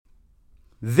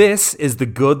This is the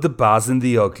good, the Baz, and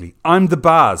the ugly. I'm the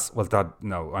Baz. Well,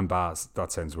 I'm Baz.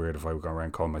 That sounds weird if I were going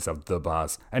around calling myself the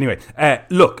Baz. Anyway,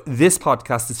 look, this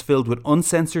podcast is filled with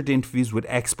uncensored interviews with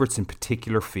experts in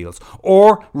particular fields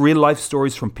or real-life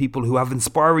stories from people who have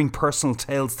inspiring personal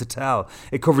tales to tell.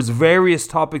 It covers various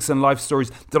topics and life stories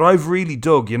that I've really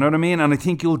dug, you know what I mean? And I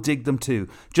think you'll dig them too.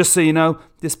 Just so you know,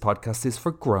 this podcast is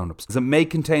for grown-ups. It may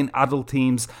contain adult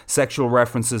themes, sexual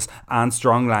references, and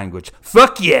strong language.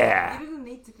 Fuck yeah!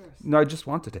 No, I just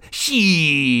wanted to.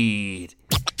 Shit!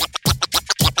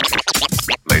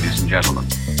 Ladies and gentlemen,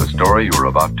 the story you are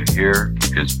about to hear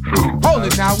is true. Hold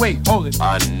it now, wait, hold it.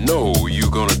 I know you're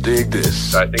gonna dig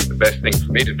this. I think the best thing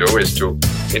for me to do is to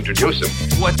introduce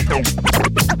him.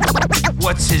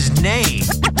 What's his name?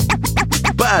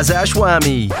 Baz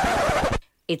Ashwami.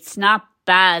 It's not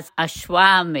Baz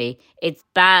Ashwami, it's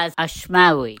Baz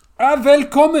Ashmawi.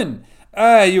 Welcome.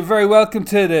 You're very welcome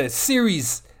to the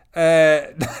series.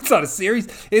 It's not a series.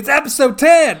 It's episode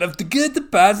 10 of The Good, the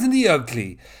Baz, and the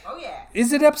Ugly. Oh, yeah.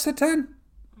 Is it episode 10?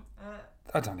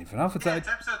 I don't even know if it's... It's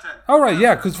episode 10. All right,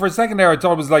 yeah, because for a second there I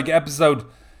thought it was like episode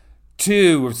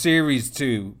 2 of series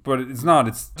 2, but it's not.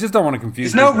 It's just don't want to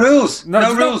confuse There's no people. rules.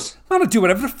 No rules. I'm going to do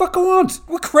whatever the fuck I want.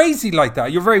 We're crazy like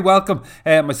that. You're very welcome.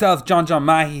 Myself, John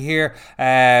Mahy here.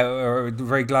 We're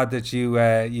very glad that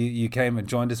you came and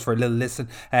joined us for a little listen.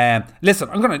 Listen,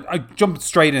 I jump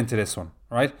straight into this one,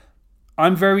 right?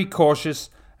 I'm very cautious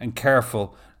and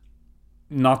careful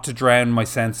not to drown my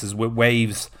senses with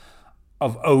waves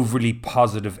of overly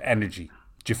positive energy.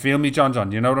 Do you feel me, John?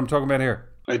 Do you know what I'm talking about here?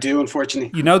 I do,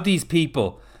 unfortunately. You know these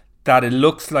people that it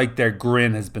looks like their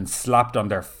grin has been slapped on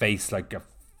their face like a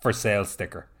for sale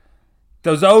sticker.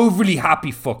 Those overly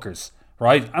happy fuckers,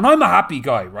 right? And I'm a happy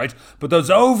guy, right? But those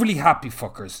overly happy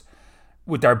fuckers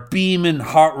with their beaming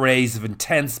hot rays of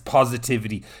intense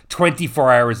positivity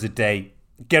 24 hours a day.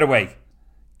 Get away.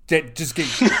 Just get...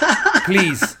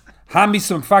 Please, hand me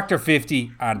some Factor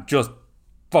 50 and just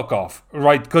fuck off,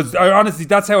 right? Because honestly,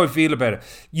 that's how I feel about it.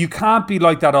 You can't be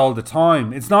like that all the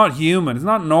time. It's not human. It's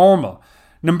not normal.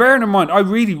 Now, bearing in mind, I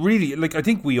really, like, I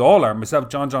think we all are, myself,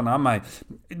 John, and I,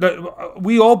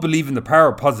 we all believe in the power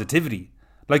of positivity.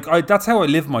 Like, that's how I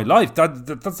live my life.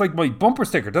 That's like my bumper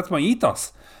sticker. That's my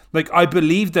ethos. Like, I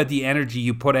believe that the energy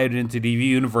you put out into the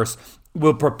universe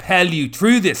will propel you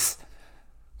through this,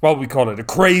 what we call it, a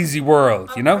crazy world,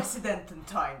 you know? Unprecedented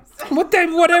times.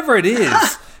 Whatever it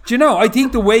is. Do you know, I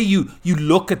think the way you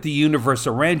look at the universe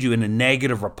around you in a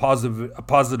negative or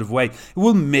positive way, it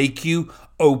will make you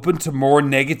open to more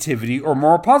negativity or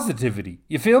more positivity.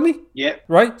 You feel me? Yeah.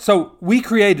 Right? So we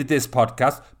created this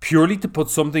podcast purely to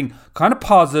put something kind of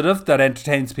positive that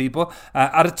entertains people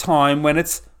at a time when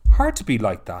it's hard to be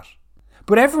like that.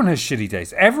 But everyone has shitty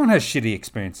days. Everyone has shitty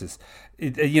experiences,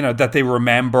 you know, that they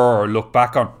remember or look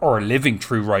back on or are living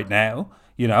through right now,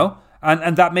 you know,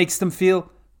 and that makes them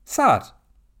feel sad.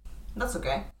 That's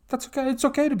okay. That's okay. It's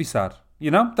okay to be sad.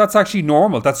 You know, that's actually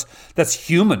normal. That's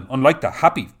human. Unlike the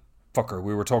happy fucker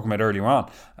we were talking about earlier on.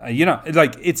 You know,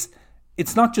 like it's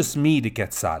not just me that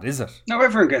gets sad, is it? No,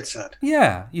 everyone gets sad.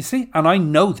 Yeah, you see, and I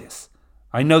know this.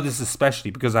 I know this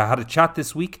especially because I had a chat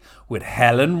this week with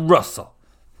Helen Russell.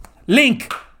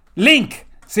 Link.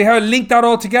 See how I linked that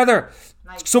all together?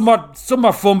 Nice. Somewhat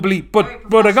fumbly,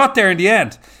 but I got there in the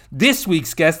end. This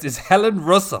week's guest is Helen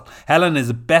Russell. Helen is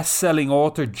a best-selling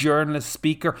author, journalist,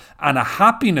 speaker, and a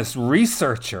happiness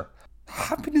researcher.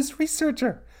 Happiness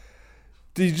researcher?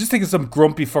 Did you just think of some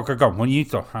grumpy fucker going, when you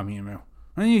thought happy about?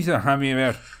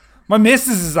 My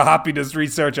missus is a happiness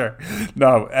researcher.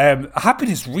 No,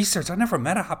 happiness researcher. I never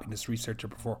met a happiness researcher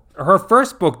before. Her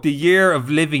first book, The Year of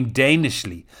Living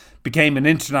Danishly, became an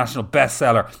international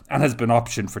bestseller and has been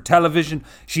optioned for television.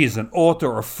 She is an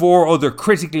author of 4 other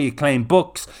critically acclaimed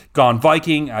books: Gone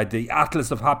Viking, The Atlas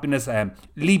of Happiness,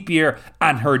 Leap Year,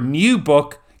 and her new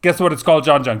book. Guess what it's called,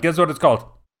 John? Guess what it's called?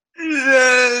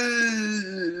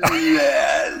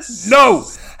 Yes. No!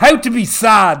 How to Be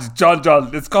Sad, John.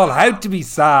 It's called How to Be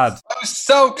Sad. I was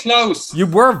so close. You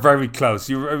were very close.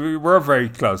 You were very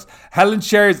close. Helen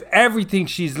shares everything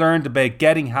she's learned about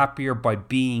getting happier by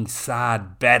being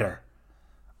sad better.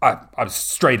 I was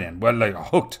straight in. Well, like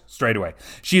hooked straight away.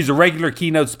 She's a regular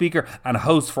keynote speaker and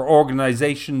host for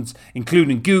organizations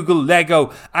including Google,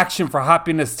 Lego, Action for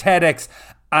Happiness, TEDx,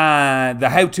 and the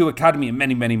How To Academy, and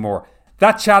many, many more.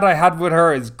 That chat I had with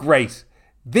her is great.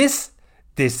 This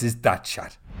is that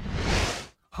chat.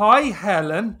 Hi,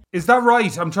 Helen. Is that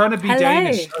right? I'm trying to be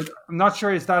Danish. I'm not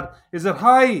sure. Is it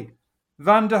hi?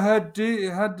 Vanda had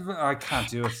I can't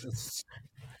do it.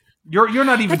 You're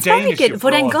not even That's Danish. Very good.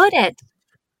 What I'm good at.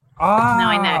 Ah, no,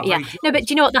 I know. Yeah. No, but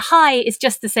do you know what? The hi is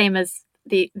just the same as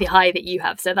the high that you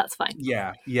have, so that's fine.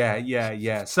 Yeah.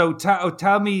 So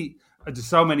tell me, there's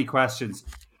so many questions.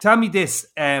 Tell me this.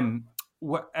 I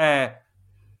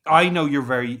know you're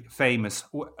very famous.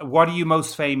 What are you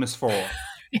most famous for?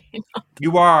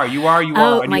 You are.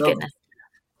 Oh, And my you're- goodness.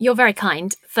 You're very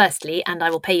kind, firstly, and I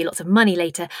will pay you lots of money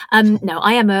later. No,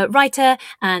 I am a writer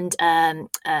and a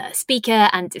speaker,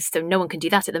 and so no one can do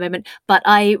that at the moment. But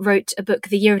I wrote a book,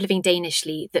 The Year of Living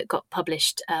Danishly, that got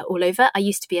published all over. I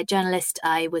used to be a journalist.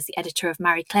 I was the editor of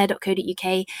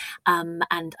marieclaire.co.uk,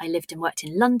 and I lived and worked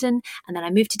in London. And then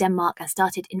I moved to Denmark and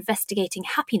started investigating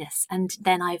happiness. And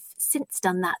then I've since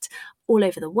done that all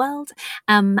over the world.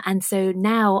 And so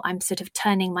now I'm sort of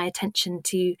turning my attention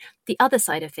to the other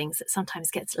side of things that sometimes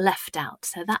gets left out.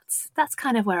 So that's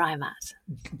kind of where I'm at.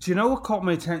 Do you know what caught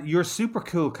my attention? You're a super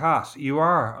cool cat. You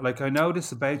are. Like, I know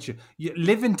this about you. You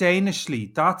live in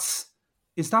Danishly.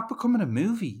 Is that becoming a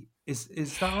movie? Is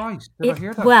that right? Did I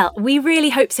hear that? Well, we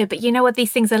really hope so. But you know what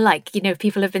these things are like? You know,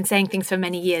 people have been saying things for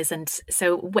many years. And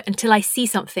so until I see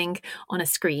something on a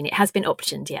screen, it has been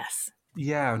optioned, yes.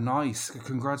 Yeah, nice.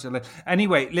 Congratulations.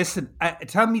 Anyway, listen,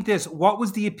 tell me this. What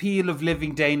was the appeal of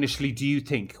Living Danishly, do you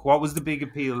think? What was the big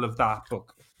appeal of that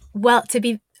book? Well,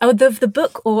 of the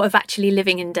book or of actually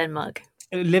living in Denmark?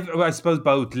 I suppose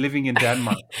both, living in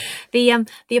Denmark. The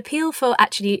appeal for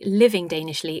actually living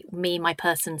Danishly, me, my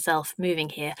person self moving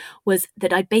here, was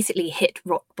that I'd basically hit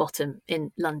rock bottom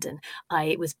in London.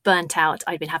 I was burnt out.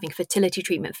 I'd been having fertility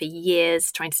treatment for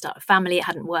years, trying to start a family. It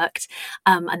hadn't worked.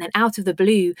 And then out of the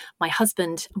blue, my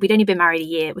husband, we'd only been married a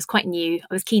year. It was quite new.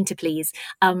 I was keen to please.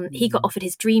 He got offered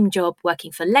his dream job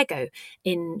working for Lego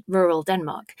in rural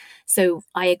Denmark. So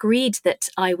I agreed that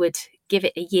I would give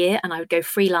it a year and I would go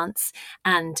freelance,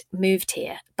 and moved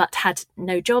here, but had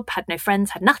no job, had no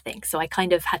friends, had nothing. So I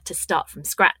kind of had to start from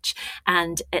scratch.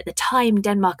 And at the time,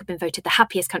 Denmark had been voted the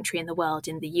happiest country in the world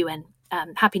in the UN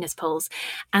happiness polls.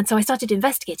 And so I started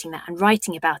investigating that and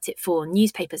writing about it for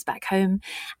newspapers back home.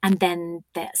 And then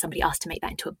somebody asked to make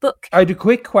that into a book. I had a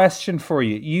quick question for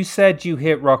you. You said you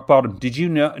hit rock bottom. Did you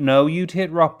know you'd hit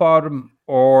rock bottom,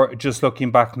 or just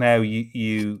looking back now,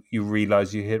 you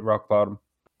realize you hit rock bottom?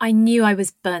 I knew I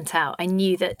was burnt out. I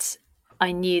knew that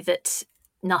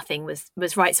nothing was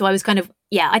right. So I was kind of,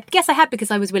 I guess I had,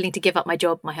 because I was willing to give up my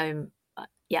job, my home,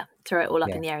 throw it all up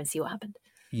in the air and see what happened.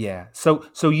 Yeah.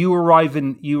 So you arrive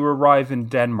in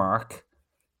Denmark,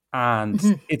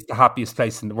 and it's the happiest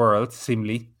place in the world,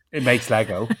 seemingly. It makes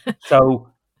Lego. So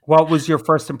what was your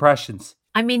first impressions?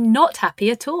 I mean, not happy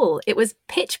at all. It was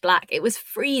pitch black. It was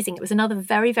freezing. It was another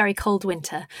very, very cold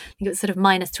winter. I think it was sort of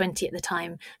 -20 at the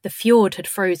time. The fjord had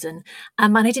frozen.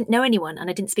 And I didn't know anyone, and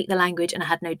I didn't speak the language, and I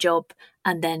had no job.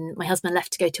 And then my husband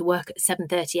left to go to work at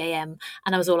 7:30 a.m.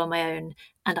 and I was all on my own.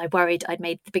 And I worried I'd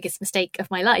made the biggest mistake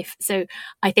of my life. So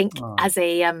I think as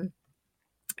a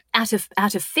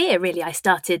out of fear, really, I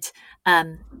started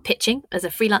pitching as a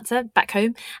freelancer back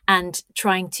home and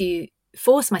trying to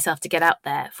force myself to get out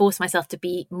there, force myself to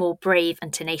be more brave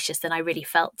and tenacious than I really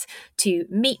felt, to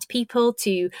meet people,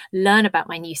 to learn about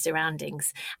my new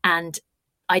surroundings. And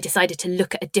I decided to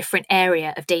look at a different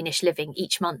area of Danish living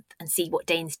each month and see what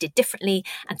Danes did differently,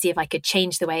 and see if I could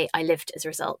change the way I lived as a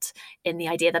result, in the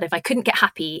idea that if I couldn't get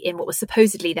happy in what was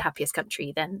supposedly the happiest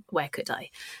country, then where could I?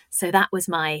 So that was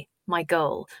my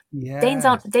goal. Yeah. Danes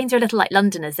are a little like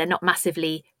Londoners. They're not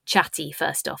massively chatty,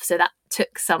 first off, so that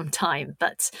took some time,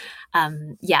 but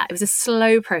it was a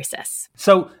slow process.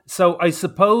 So I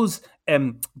suppose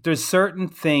there's certain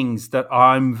things that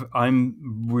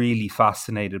I'm really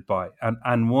fascinated by,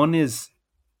 and one is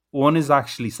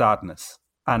actually sadness,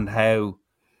 and how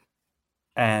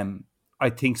I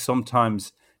think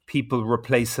sometimes people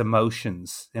replace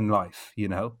emotions in life, you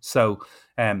know. So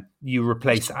you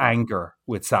replace anger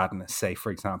with sadness, say,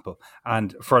 for example.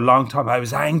 And for a long time I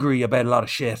was angry about a lot of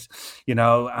shit, you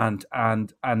know, and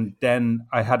then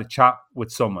I had a chat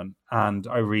with someone, and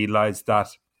I realized that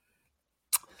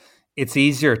it's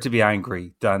easier to be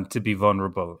angry than to be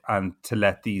vulnerable and to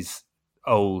let these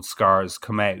old scars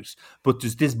come out. But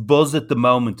there's this buzz at the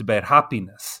moment about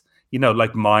happiness, you know,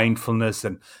 like mindfulness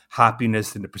and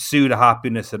happiness and the pursuit of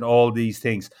happiness and all these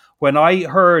things. When I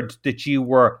heard that you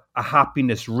were a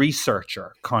happiness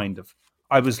researcher, kind of,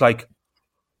 I was like,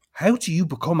 how do you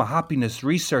become a happiness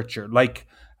researcher? Like,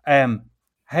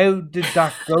 how did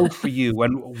that go for you?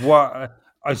 And what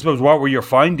were your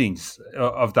findings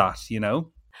of that, you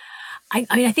know? I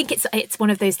mean, I think it's one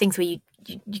of those things where you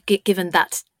get given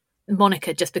that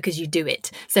moniker just because you do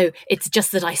it. So it's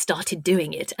just that I started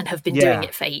doing it and have been doing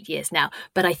it for 8 years now.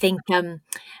 But I think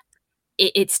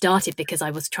it started because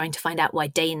I was trying to find out why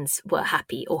Danes were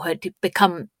happy or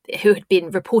who had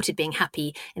been reported being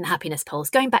happy in the happiness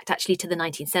polls, going back to actually to the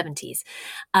 1970s.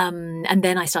 And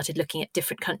then I started looking at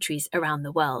different countries around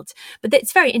the world. But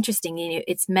it's very interesting,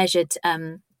 it's measured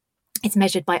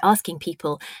by asking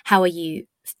people, how are you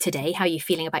today? How are you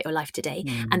feeling about your life today?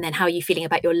 And then how are you feeling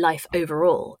about your life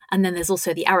overall? And then there's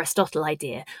also the Aristotle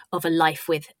idea of a life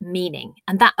with meaning.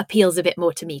 And that appeals a bit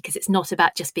more to me because it's not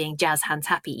about just being jazz hands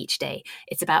happy each day.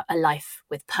 It's about a life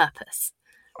with purpose.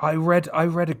 I read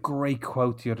a great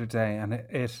quote the other day, and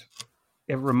it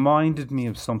reminded me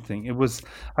of something.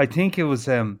 I think it was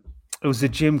a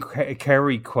Jim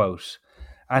Carrey quote,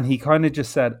 and he kind of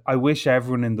just said, "I wish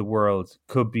everyone in the world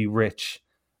could be rich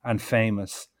and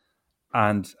famous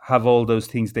and have all those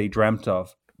things they dreamt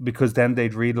of, because then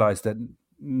they'd realize that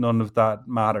none of that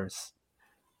matters."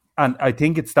 And I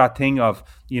think it's that thing of,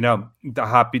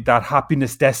 that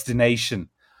happiness destination.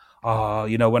 Oh,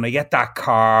 when I get that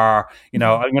car, I'm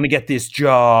going to get this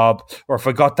job, or if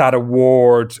I got that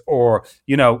award, or,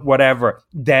 whatever,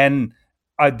 then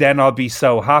I'll be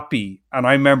so happy. And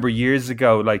I remember years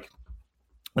ago, like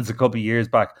it's a couple of years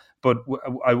back, but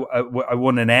I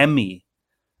won an Emmy.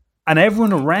 And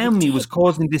everyone around me was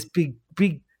causing this big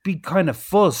kind of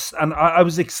fuss. And I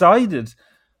was excited,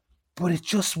 but it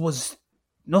just was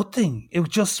nothing. It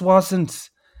just wasn't.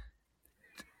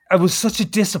 It was such a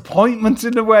disappointment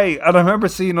in a way. And I remember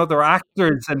seeing other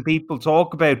actors and people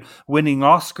talk about winning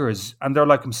Oscars. And they're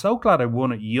like, I'm so glad I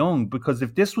won it young, because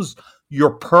if this was your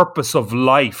purpose of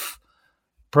life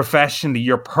professionally,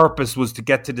 your purpose was to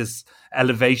get to this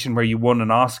elevation where you won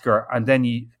an Oscar. And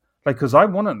then because I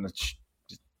won it,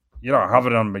 I have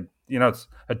it on my, it's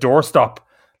a doorstop.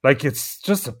 Like, it's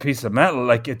just a piece of metal.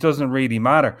 Like, it doesn't really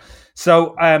matter.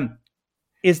 So,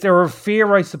 is there a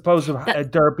fear, I suppose, of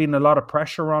there being a lot of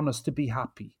pressure on us to be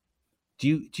happy?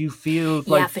 Do you feel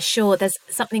like... Yeah, for sure. There's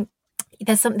something,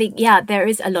 yeah, there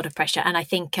is a lot of pressure. And I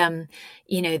think,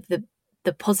 the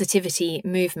positivity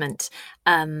movement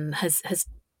has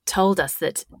told us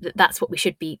that that's what we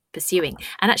should be pursuing.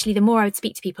 And actually, the more I would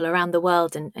speak to people around the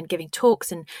world and giving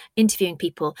talks and interviewing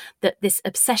people, that this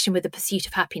obsession with the pursuit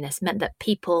of happiness meant that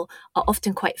people are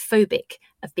often quite phobic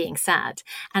of being sad.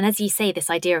 And as you say, this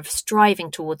idea of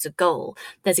striving towards a goal,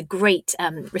 there's a great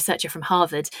researcher from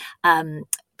Harvard,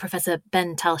 Professor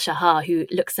Ben Tal-Shahar, who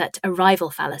looks at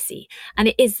arrival fallacy. And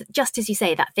it is just as you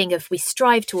say, that thing of we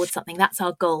strive towards something, that's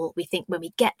our goal. We think when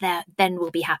we get there, then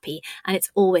we'll be happy. And it's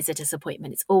always a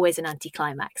disappointment. It's always an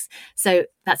anticlimax. So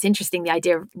that's interesting, the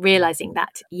idea of realizing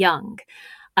that young.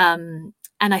 And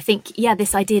I think,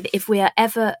 this idea that if we're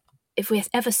ever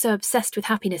so obsessed with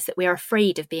happiness that we're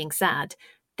afraid of being sad,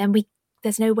 then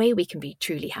there's no way we can be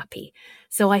truly happy.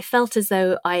 So I felt as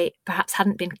though I perhaps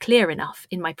hadn't been clear enough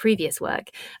in my previous work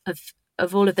of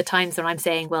all of the times when I'm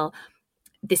saying, well,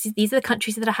 these are the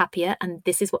countries that are happier, and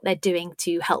this is what they're doing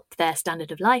to help their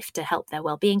standard of life, to help their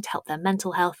well-being, to help their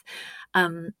mental health.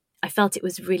 I felt it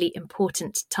was a really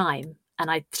important time,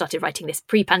 and I started writing this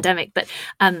pre-pandemic, but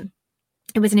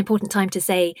it was an important time to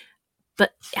say,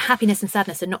 but happiness and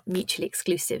sadness are not mutually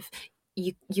exclusive.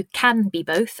 You can be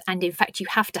both, and in fact you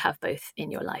have to have both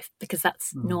in your life, because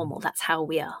that's normal. That's how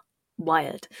we are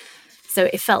wired. So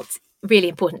it felt really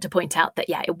important to point out that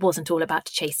it wasn't all about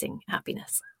chasing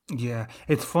happiness. Yeah,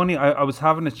 it's funny. I was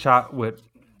having a chat with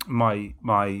my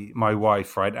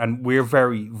wife, right, and we're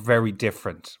very, very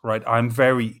different, right? I'm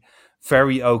very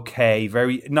okay,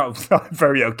 not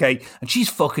very okay, and she's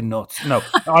fucking nuts. No,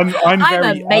 I'm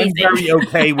very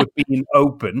okay with being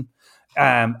open,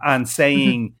 and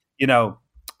saying.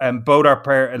 Both our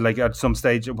parents, like at some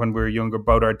stage when we were younger,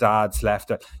 both our dads left,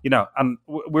 and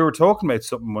we were talking about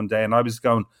something one day, and I was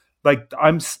going, like,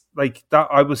 I'm like that.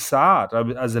 I was sad.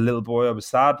 As a little boy, I was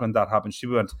sad when that happened. She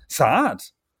went, sad,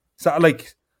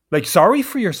 like sorry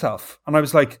for yourself, and I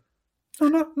was like,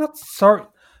 no, not sorry.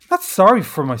 Not sorry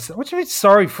for myself. What do you mean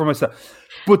sorry for myself?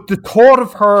 But the thought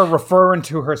of her referring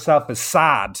to herself as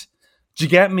sad, do you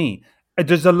get me?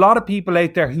 There's a lot of people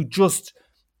out there who just.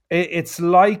 It's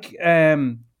like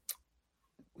they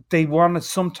want to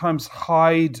sometimes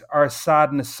hide our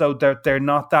sadness so that they're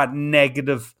not that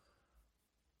negative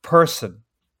person.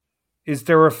 Is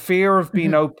there a fear of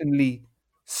being openly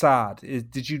sad?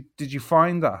 Did you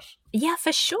find that? Yeah,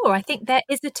 for sure. I think there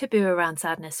is a taboo around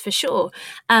sadness, for sure.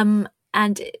 And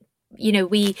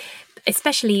we're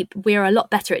a lot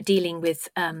better at dealing with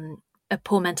a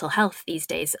poor mental health these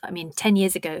days. I mean, 10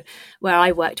 years ago, where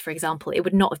I worked, for example, it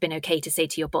would not have been okay to say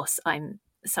to your boss, I'm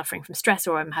suffering from stress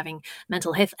or I'm having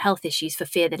mental health issues for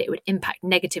fear that it would impact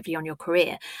negatively on your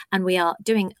career. And we are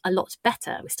doing a lot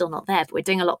better. We're still not there, but we're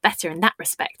doing a lot better in that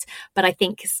respect. But I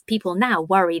think people now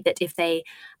worry that if they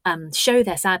show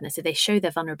their sadness, if they show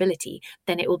their vulnerability,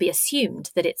 then it will be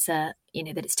assumed that it's that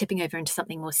it's tipping over into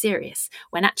something more serious.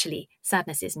 When actually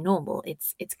sadness is normal.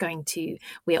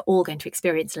 We are all going to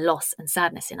experience loss and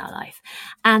sadness in our life.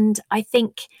 And I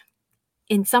think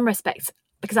in some respects,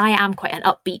 because I am quite an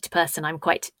upbeat person,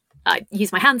 I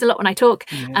use my hands a lot when I talk.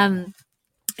 Yeah.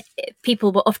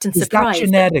 People were often surprised.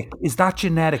 Is that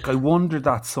genetic? I wonder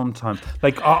that sometimes.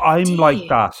 Like I'm like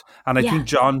that, and I think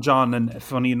John, and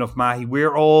funny enough, Mahi,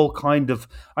 we're all kind of.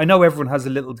 I know everyone has a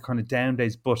little kind of down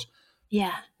days, but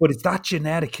is that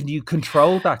genetic? Can you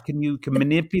control that? Can you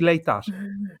manipulate that?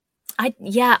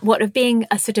 What of being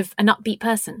a sort of an upbeat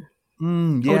person?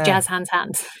 Or jazz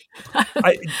hands.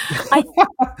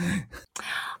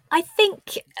 I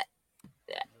think.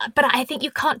 But I think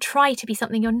you can't try to be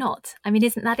something you're not. I mean,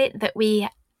 isn't that it? That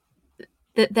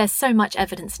there's so much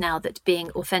evidence now that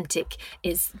being authentic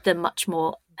is the much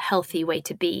more healthy way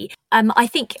to be. I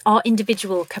think our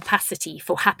individual capacity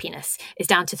for happiness is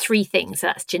down to three things. So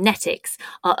that's genetics,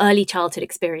 our early childhood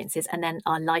experiences, and then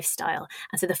our lifestyle.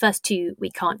 And so the first two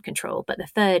we can't control, but the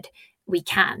third we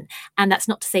can. And that's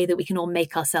not to say that we can all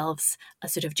make ourselves a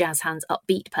sort of jazz hands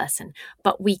upbeat person,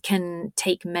 but we can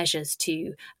take measures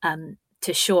to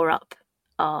shore up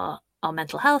our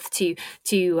mental health, to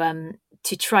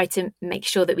try to make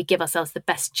sure that we give ourselves the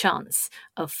best chance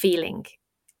of feeling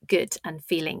good and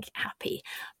feeling happy.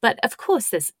 But of course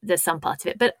there's some part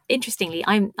of it. But interestingly,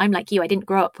 I'm like you, I didn't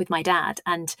grow up with my dad.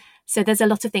 And so there's a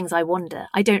lot of things I wonder.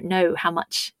 I don't know how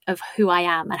much of who I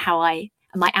am and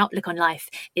my outlook on life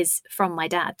is from my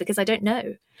dad, because I don't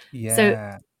know. Yeah.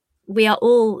 So we are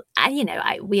all, I'm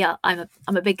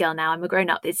a big girl now. I'm a grown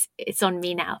up. It's on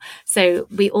me now. So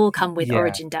we all come with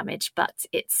origin damage, but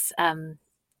it's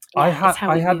I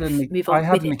had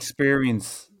an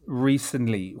experience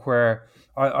recently where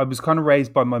I was kind of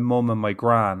raised by my mum and my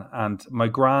gran, and my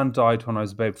gran died when I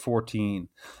was about 14,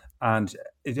 and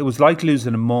it was like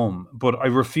losing a mum. But I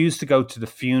refused to go to the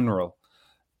funeral,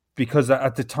 because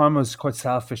at the time I was quite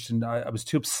selfish and I was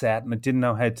too upset and I didn't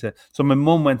know how to. So my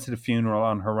mum went to the funeral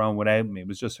on her own without me. It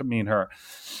was just me and her.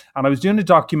 And I was doing a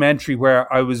documentary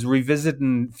where I was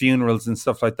revisiting funerals and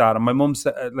stuff like that. And my mum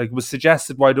said, was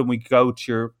suggested, why don't we go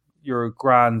to your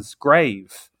gran's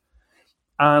grave?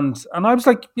 And I was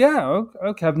like, yeah,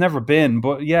 okay, I've never been,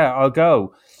 but yeah, I'll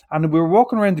go. And we were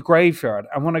walking around the graveyard.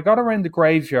 And when I got around the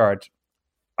graveyard,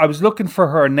 I was looking for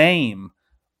her name,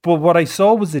 but what I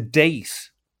saw was a date.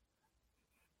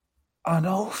 And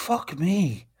oh, fuck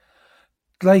me.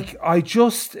 Like, I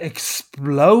just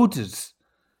exploded.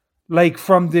 Like,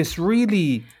 from this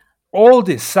all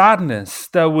this sadness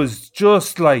that was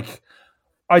just like,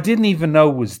 I didn't even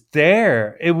know was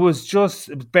there. It was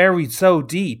just buried so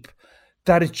deep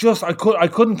that I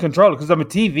couldn't control it, because I'm a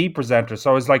TV presenter. So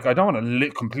I was like, I don't want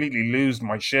to completely lose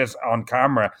my shit on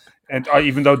camera. And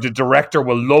even though the director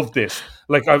will love this,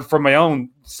 like, for my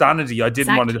own sanity, I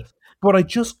didn't want to. But I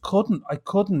just couldn't. I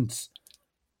couldn't.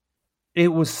 It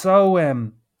was so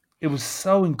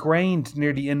ingrained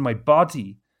nearly in my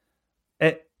body.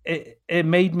 It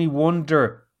made me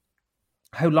wonder,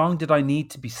 how long did I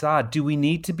need to be sad? Do we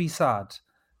need to be sad?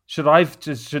 Should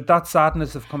that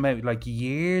sadness have come out like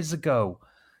years ago?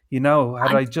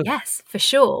 Yes, for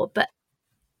sure. But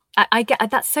I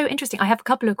get that's so interesting. I have a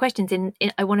couple of questions.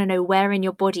 I want to know where in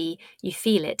your body you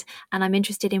feel it, and I'm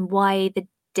interested in why the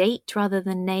date rather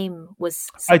than name was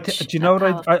such do you know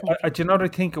what I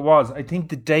think it was? I think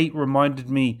the date reminded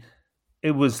me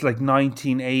it was like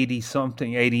 1980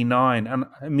 something, 89, and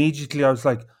immediately I was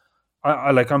like,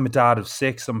 I'm a dad of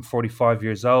 6, I'm 45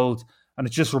 years old, and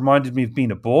it just reminded me of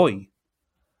being a boy.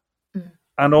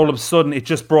 And all of a sudden it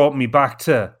just brought me back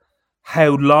to how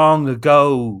long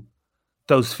ago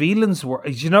those feelings were.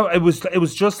 It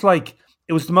was just like,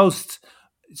 it was the most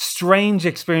strange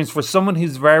experience for someone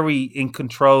who's very in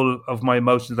control of my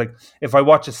emotions. Like, if I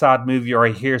watch a sad movie or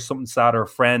I hear something sad or a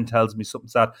friend tells me something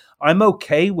sad, I'm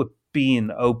okay with being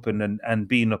open and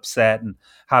being upset and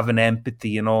having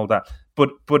empathy and all that.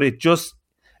 But it just,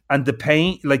 and the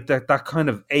pain, like that kind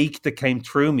of ache that came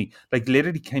through me, like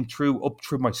literally came up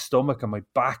through my stomach and my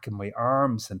back and my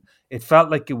arms, and it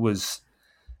felt like it was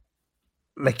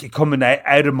like it coming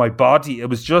out of my body. It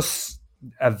was just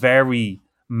a very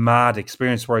mad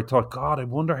experience where I thought, God, I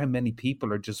wonder how many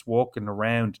people are just walking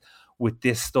around with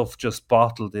this stuff just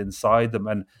bottled inside them,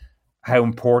 and how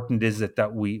important is it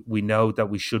that we know that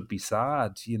we should be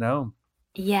sad,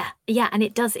 Yeah, and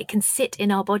it does. It can sit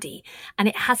in our body, and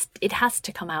it has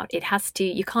to come out. It has to.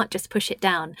 You can't just push it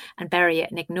down and bury it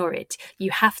and ignore it.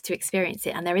 You have to experience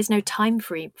it, and there is no time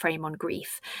frame on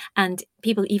grief. And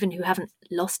people, even who haven't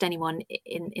lost anyone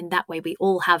in that way, we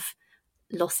all have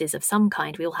losses of some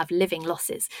kind. We all have living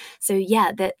losses. So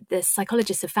yeah, the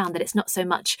psychologists have found that it's not so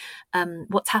much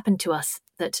what's happened to us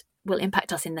that will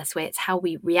impact us in this way. It's how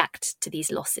we react to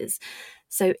these losses.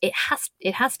 So it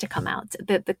has to come out.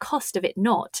 The cost of it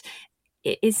not,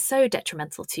 it is so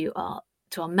detrimental to our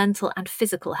mental and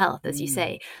physical health, as you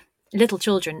say. Little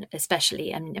children,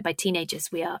 especially, and by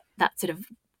teenagers, we are that sort of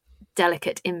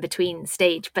delicate in between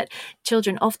stage, but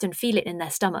children often feel it in their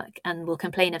stomach and will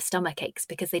complain of stomach aches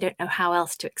because they don't know how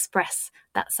else to express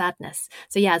that sadness.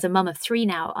 So yeah, as a mum of 3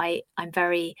 now, I'm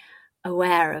very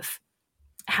aware of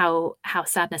how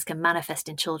sadness can manifest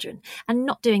in children, and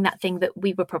not doing that thing that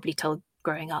we were probably told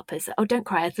growing up as, oh, don't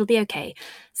cry, it'll be okay.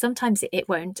 Sometimes it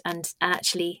won't, and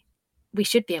actually we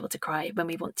should be able to cry when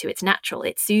we want to. It's natural,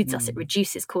 it soothes us, it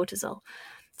reduces cortisol.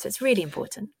 So it's really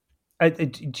important.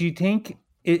 Do you think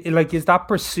is that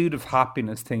pursuit of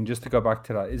happiness thing, just to go back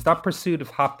to that, is that pursuit of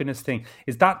happiness thing,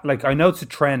 is that, like, I know it's a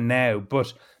trend now,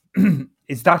 but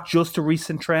is that just a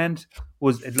recent trend?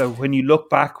 Was it, like, when you look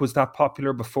back, was that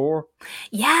popular before?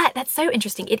 Yeah, that's so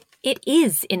interesting. It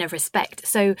is, in a respect.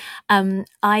 So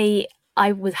I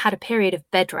had a period of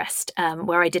bed rest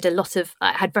where I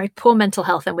had very poor mental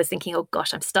health and was thinking, oh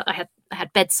gosh, I'm stuck. I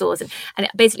had bed sores and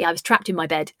basically I was trapped in my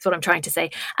bed, is what I'm trying to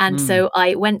say. And so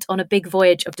I went on a big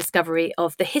voyage of discovery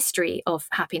of the history of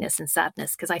happiness and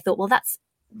sadness, because I thought, well, that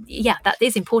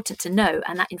is important to know,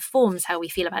 and that informs how we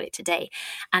feel about it today.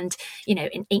 And,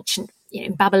 in ancient,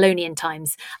 in Babylonian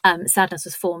times, sadness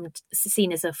was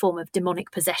seen as a form of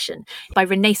demonic possession. By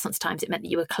Renaissance times, it meant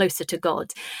that you were closer to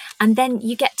God. And then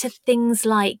you get to things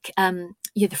like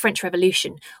the French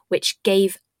Revolution, which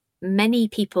gave many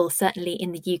people, certainly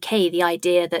in the UK, the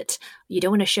idea that you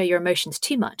don't want to show your emotions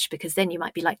too much because then you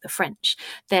might be like the French.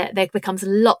 There becomes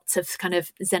lots of kind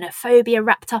of xenophobia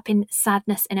wrapped up in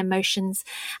sadness and emotions.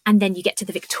 And then you get to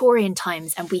the Victorian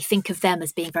times and we think of them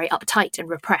as being very uptight and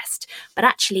repressed. But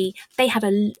actually, they had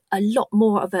a lot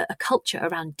more of a culture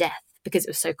around death because it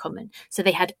was so common. So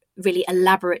they had really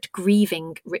elaborate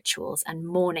grieving rituals and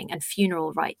mourning and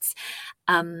funeral rites.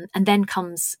 And then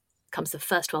comes the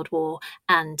First World War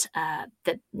and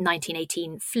the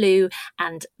 1918 flu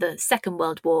and the Second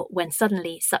World War, when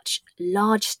suddenly such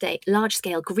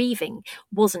large-scale grieving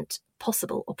wasn't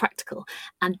possible or practical.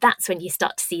 And that's when you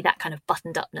start to see that kind of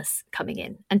buttoned upness coming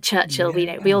in. And Churchill,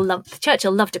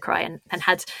 Churchill loved to cry and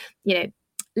had,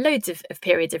 loads of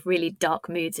periods of really dark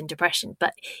moods and depression,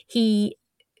 but he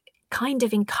kind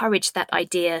of encouraged that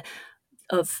idea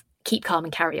of keep calm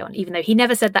and carry on, even though he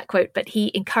never said that quote, but he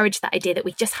encouraged that idea that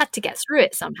we just had to get through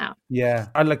it somehow. Yeah.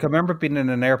 I remember being in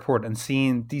an airport and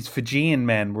seeing these Fijian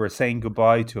men were saying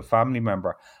goodbye to a family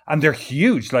member, and they're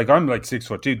huge. Like, I'm like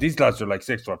 6'2". These lads are like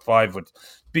 6'5" with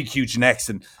big, huge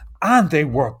necks, and they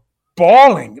were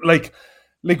bawling, like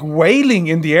wailing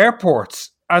in the airports.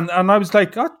 And I was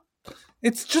like, God,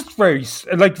 it's just very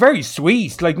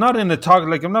sweet, like not in a talk,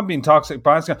 like I'm not being toxic,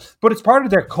 but it's part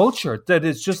of their culture that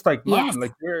is just like, man, yes.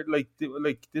 Like we're like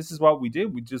this is what we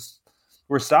do.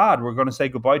 We're sad. We're going to say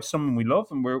goodbye to someone we love,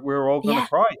 and we're all going to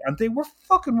cry. And they were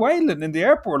fucking wailing in the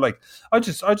airport. Like I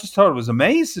just thought it was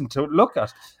amazing to look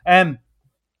at.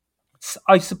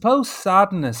 I suppose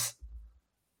sadness,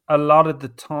 a lot of the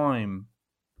time,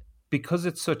 because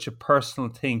it's such a personal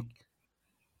thing,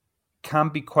 can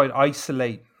be quite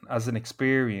isolating as an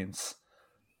experience.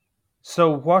 So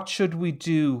what should we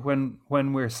do when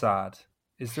we're sad?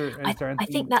 Is there anything? I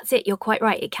think that's it. You're quite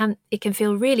right. It can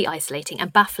feel really isolating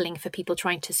and baffling for people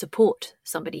trying to support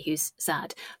somebody who's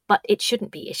sad, but it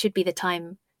shouldn't be. It should be the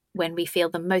time when we feel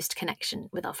the most connection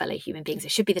with our fellow human beings.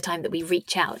 It should be the time that we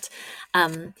reach out.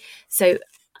 It's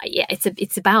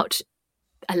about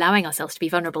allowing ourselves to be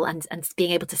vulnerable and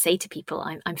being able to say to people,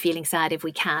 I'm feeling sad, if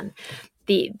we can.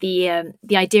 The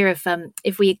idea of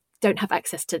if we don't have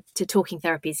access to talking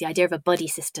therapies, the idea of a buddy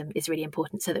system is really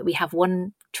important, so that we have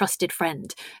one trusted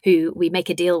friend who we make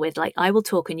a deal with, like, I will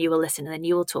talk and you will listen, and then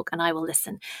you will talk and I will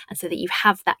listen, and so that you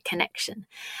have that connection.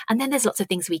 And then there's lots of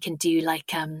things we can do,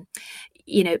 like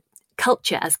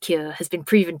culture as cure has been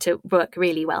proven to work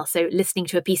really well. So listening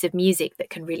to a piece of music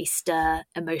that can really stir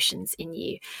emotions in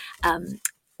you,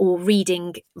 or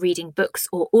reading books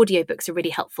or audiobooks are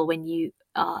really helpful when you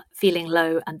are feeling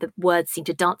low and the words seem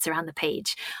to dance around the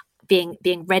page.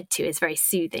 Being read to is very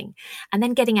soothing. And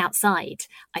then getting outside,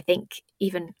 I think,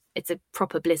 even it's a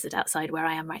proper blizzard outside where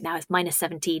I am right now, it's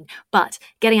 -17, but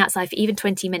getting outside for even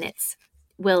 20 minutes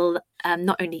will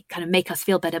not only kind of make us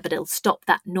feel better, but it'll stop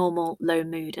that normal low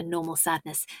mood and normal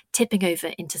sadness tipping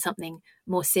over into something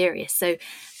more serious. So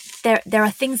there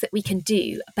are things that we can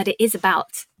do, but it is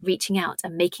about reaching out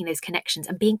and making those connections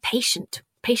and being patient.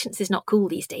 Patience is not cool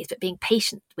these days, but being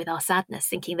patient with our sadness,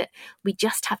 thinking that we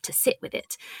just have to sit with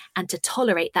it and to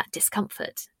tolerate that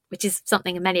discomfort, which is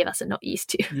something many of us are not used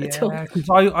to at all. Yeah, because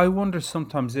I wonder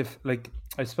sometimes if, like,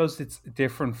 I suppose it's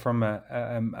different from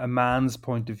a man's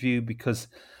point of view, because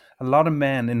a lot of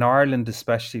men in Ireland,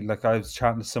 especially, like I was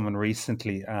chatting to someone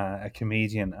recently, a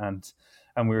comedian,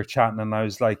 and we were chatting, and I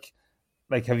was like,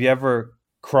 have you ever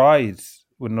cried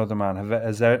with another man?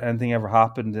 Has there anything ever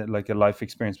happened, like a life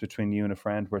experience between you and a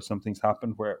friend, where something's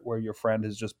happened where your friend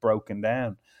has just broken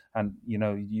down, and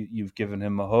you've given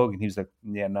him a hug, and he was like,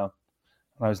 yeah, no.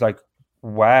 And I was like,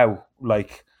 wow,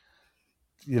 like,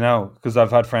 because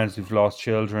I've had friends who've lost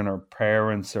children or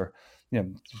parents, or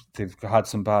they've had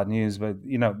some bad news, but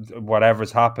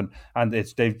whatever's happened, and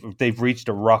they've reached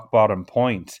a rock bottom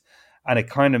point, and it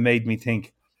kind of made me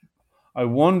think. I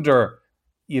wonder,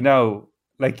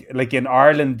 like in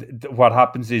Ireland, what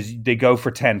happens is they go for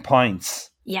 10 pints.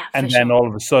 Yeah, and then all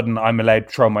of a sudden I'm allowed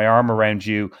to throw my arm around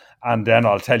you, and then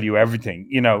I'll tell you everything.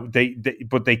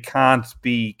 But they can't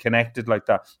be connected like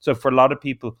that. So for a lot of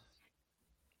people,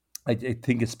 I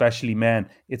think especially men,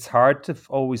 it's hard to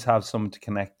always have someone to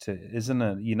connect to, isn't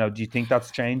it? Do you think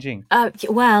that's changing?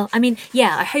 Well, I mean,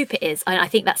 yeah, I hope it is. I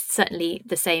think that's certainly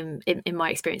the same in my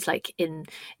experience, like in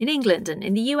England and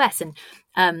in the US.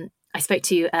 And I spoke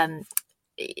to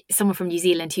someone from New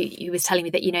Zealand who was telling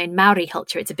me that, in Maori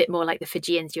culture, it's a bit more like the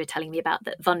Fijians you were telling me about,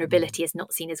 that vulnerability is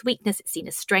not seen as weakness, it's seen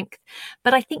as strength.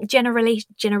 But I think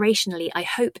generationally, I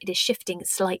hope it is shifting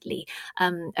slightly.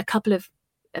 A couple of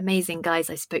amazing guys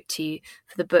I spoke to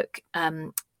for the book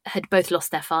had both lost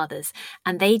their fathers,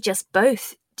 and they just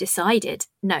both decided,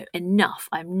 no, enough.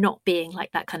 I'm not being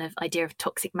like that kind of idea of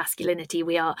toxic masculinity.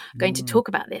 We are going to talk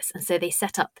about this. And so they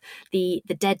set up the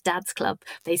Dead Dads Club,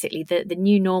 basically the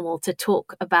new normal, to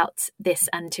talk about this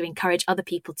and to encourage other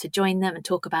people to join them and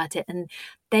talk about it. And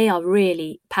they are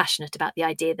really passionate about the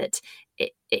idea that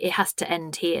it has to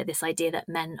end here, this idea that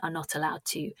men are not allowed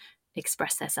to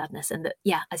express their sadness, and that,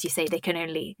 as you say, they can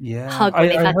only hug when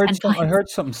they've had 10 pints. I heard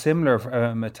something similar.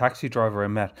 A taxi driver I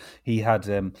met, he had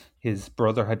his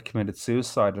brother had committed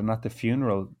suicide, and at the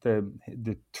funeral,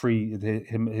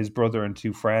 his brother and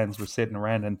two friends were sitting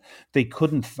around, and they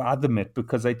couldn't fathom it,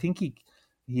 because I think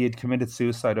he had committed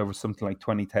suicide over something like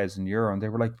 €20,000, and they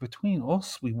were like, between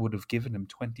us, we would have given him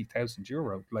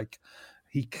 €20,000. Like,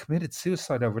 he committed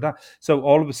suicide over that. So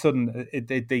all of a sudden,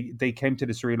 they came to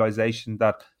this realization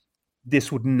that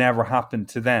this would never happen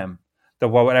to them, that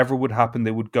whatever would happen, they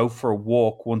would go for a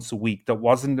walk once a week that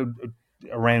wasn't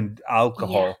around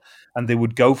alcohol, and they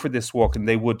would go for this walk, and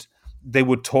they would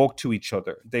talk to each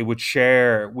other, they would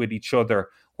share with each other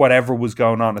whatever was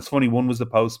going on. It's funny, one was the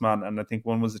postman, and I think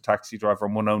one was a taxi driver,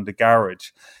 and one owned a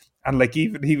garage, and like,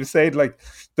 even he was saying, like,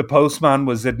 the postman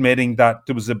was admitting that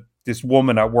there was this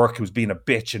woman at work who was being a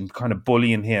bitch and kind of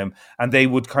bullying him, and they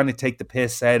would kind of take the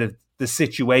piss out of the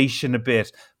situation a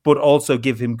bit, but also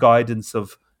give him guidance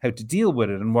of how to deal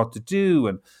with it and what to do.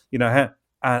 And,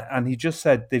 and he just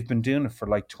said they've been doing it for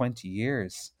like 20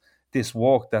 years. This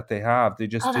walk that they have, they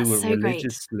just do it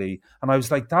religiously. Great. And I was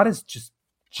like, that is just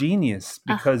genius,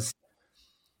 because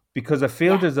I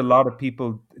feel there's a lot of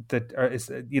people that are,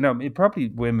 probably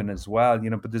women as well,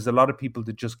 but there's a lot of people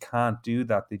that just can't do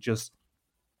that.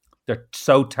 They're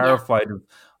so terrified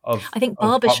of I think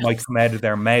what might come out of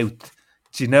their mouth.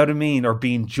 Do you know what I mean? Or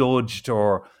being judged,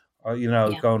 or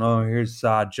going, oh, here's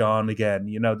sad John again.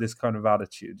 This kind of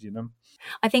attitude.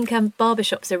 I think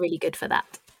barbershops are really good for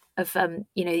that. Of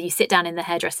you sit down in the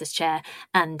hairdresser's chair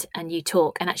and you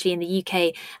talk. And actually, in the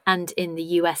UK and in the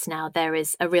US now, there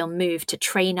is a real move to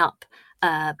train up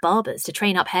barbers, to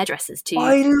train up hairdressers to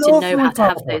know how to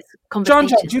have those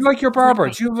conversations. John, do you like your barber?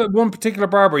 Do you have one particular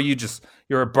barber?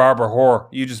 You're a barber whore.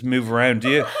 You just move around,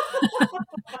 do you?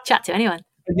 Chat to anyone.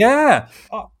 Yeah.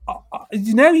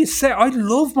 Now you say, I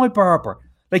love my barber.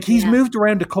 Like, he's moved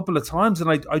around a couple of times,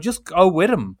 and I just go with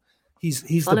him. He's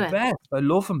the best. I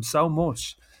love him so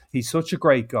much. He's such a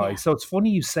great guy. Yeah. So it's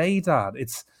funny you say that.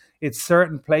 It's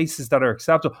certain places that are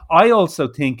acceptable. I also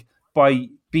think by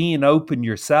being open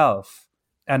yourself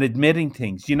and admitting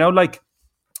things, like,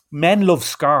 men love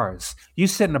scars. You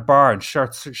sit in a bar and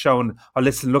start showing, oh,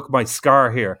 listen, look at my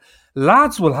scar here.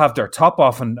 Lads will have their top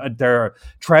off and their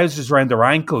trousers around their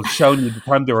ankles, showing you the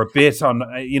time they were bit on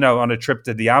a trip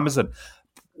to the Amazon.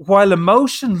 While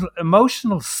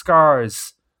emotional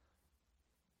scars,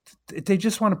 they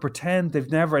just want to pretend they've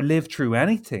never lived through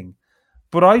anything.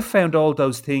 But I found all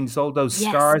those things, all those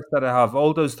Yes. scars that I have,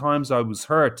 all those times I was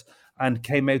hurt and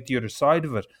came out the other side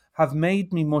of it, have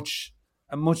made me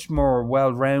a much more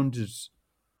well-rounded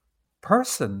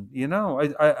person. And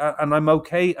I'm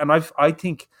okay. And I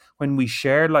think when we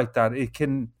share like that, it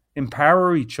can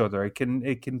empower each other. It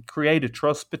can create a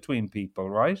trust between people,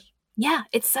 right? Yeah,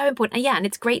 it's so important. Yeah, and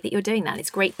it's great that you're doing that. It's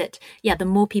great that, the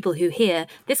more people who hear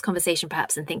this conversation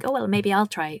perhaps and think, oh, well, maybe I'll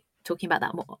try talking about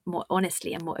that more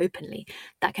honestly and more openly,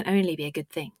 that can only be a good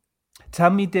thing. Tell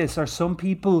me this, are some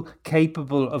people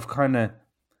capable of kind of,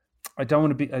 I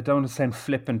don't want to sound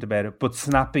flippant about it, but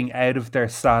snapping out of their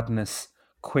sadness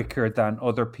quicker than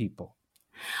other people?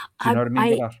 Do you know what I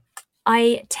mean by that?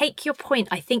 I take your point.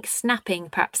 I think snapping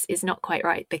perhaps is not quite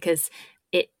right, because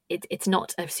it's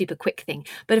not a super quick thing.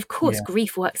 But of course,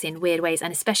 grief works in weird ways,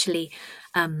 and especially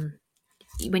when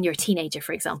you're a teenager,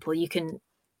 for example, you can.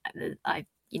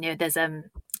 There's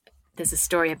a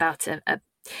story about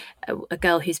a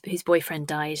girl whose boyfriend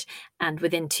died, and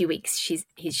within 2 weeks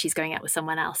she's going out with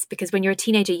someone else, because when you're a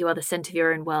teenager you are the center of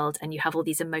your own world and you have all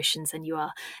these emotions, and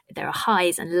there are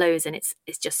highs and lows, and it's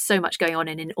just so much going on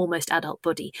in an almost adult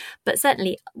body. But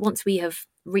certainly once we have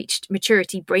reached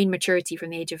brain maturity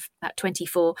from the age of about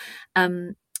 24,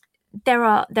 there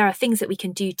are things that we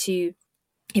can do to,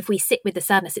 if we sit with the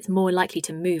sadness, it's more likely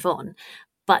to move on.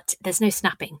 But there's no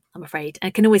snapping, I'm afraid, and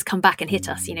it can always come back and hit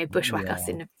us, bushwhack us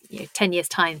in 10 years'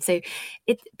 time. So,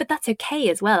 but that's okay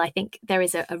as well. I think there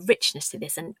is a richness to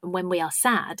this, and when we are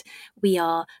sad, we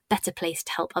are better placed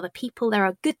to help other people. There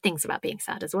are good things about being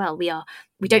sad as well.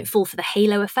 We don't fall for the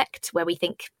halo effect where we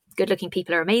think good-looking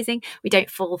people are amazing. We don't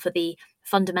fall for the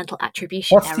fundamental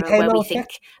attribution error where we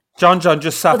think. John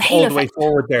just sat all the way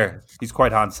forward there. He's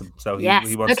quite handsome, so he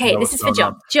wants to know. Okay, this is for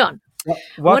John. John,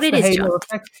 what it is, John?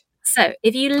 Effect? So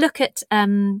if you look at,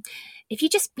 if you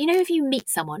just, if you meet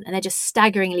someone and they're just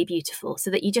staggeringly beautiful, so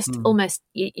that you just almost,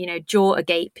 jaw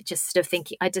agape, just sort of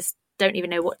thinking, I just don't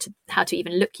even know how to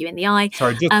even look you in the eye.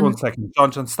 Sorry, just 1 second.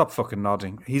 John, stop fucking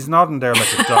nodding. He's nodding there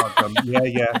like a dog.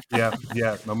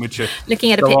 Yeah. I'm with you.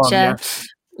 Looking at a picture.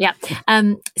 Yeah.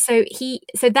 So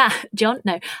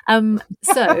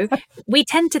we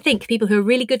tend to think people who are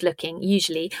really good looking,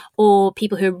 usually, or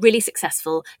people who are really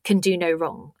successful can do no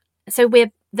wrong. So we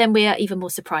are even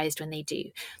more surprised when they do.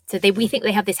 So we think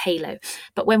they have this halo,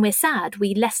 but when we're sad,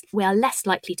 we are less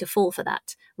likely to fall for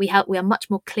that. We are much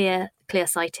more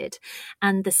clear-sighted,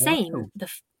 and the same.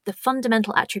 The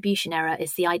fundamental attribution error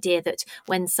is the idea that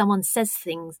when someone says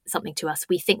something to us,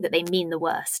 we think that they mean the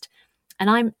worst. And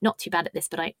I'm not too bad at this,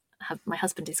 but my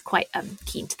husband is quite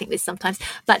keen to think this sometimes.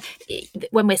 But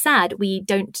when we're sad, we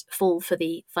don't fall for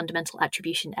the fundamental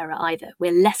attribution error either.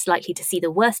 We're less likely to see the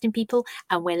worst in people,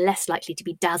 and we're less likely to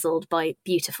be dazzled by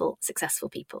beautiful, successful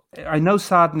people. I know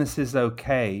sadness is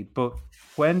okay, but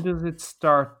when does it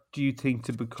start, do you think,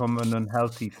 to become an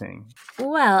unhealthy thing?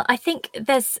 Well, I think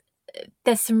there's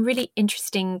some really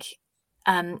interesting.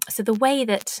 So the way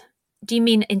that. Do you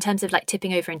mean in terms of like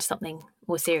tipping over into something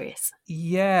more serious?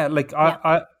 Yeah,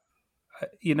 I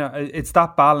it's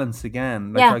that balance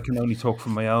again. I can only talk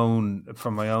from my own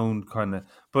kind of,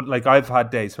 but like I've had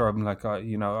days where I'm like,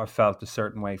 I felt a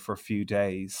certain way for a few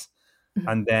days. Mm-hmm.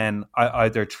 And then I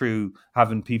either through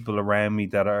having people around me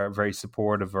that are very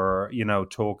supportive, or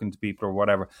talking to people or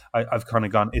whatever, I've kind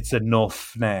of gone, it's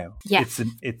enough now. Yeah.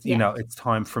 It's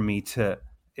time for me to.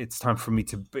 It's time for me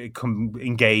to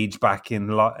engage back in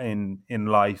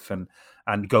life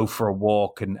and go for a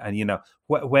walk and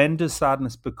when does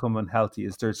sadness become unhealthy?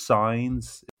 Is there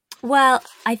signs? Well,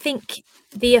 I think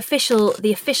the official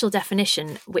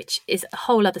definition, which is a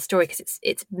whole other story because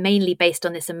it's mainly based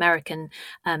on this American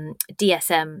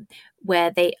DSM,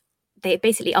 where they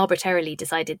basically arbitrarily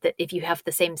decided that if you have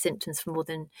the same symptoms for more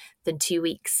than 2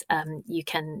 weeks, you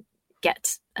can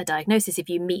get a diagnosis if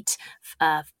you meet,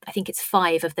 I think it's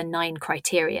 5 of the 9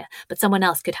 criteria, but someone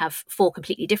else could have 4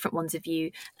 completely different ones of you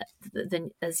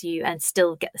as you and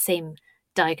still get the same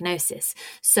diagnosis.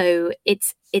 So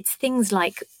it's things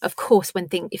like, of course,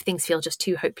 if things feel just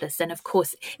too hopeless, then of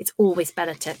course it's always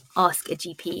better to ask a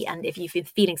GP. And if you've been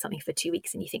feeling something for 2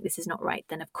 weeks and you think this is not right,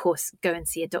 then of course go and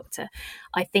see a doctor.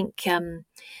 I think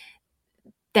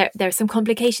there are some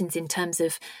complications in terms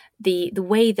of the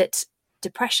way that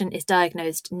depression is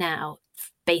diagnosed now,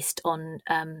 based on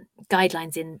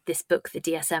guidelines in this book, the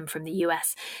DSM from the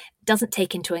US, doesn't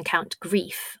take into account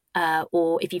grief,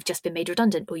 or if you've just been made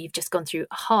redundant, or you've just gone through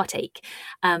a heartache.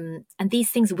 And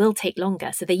these things will take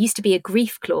longer. So there used to be a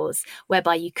grief clause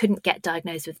whereby you couldn't get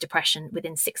diagnosed with depression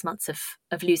within 6 months of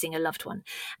losing a loved one.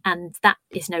 And that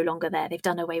is no longer there. They've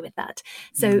done away with that.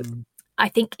 So I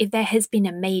think if there has been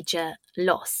a major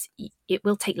loss, it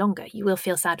will take longer. You will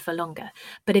feel sad for longer.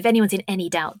 But if anyone's in any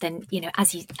doubt, then,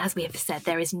 as we have said,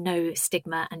 there is no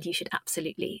stigma and you should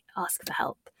absolutely ask for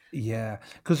help. Yeah,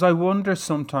 because I wonder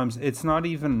sometimes it's not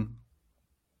even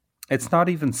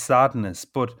sadness,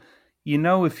 but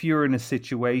if you're in a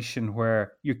situation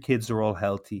where your kids are all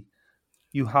healthy,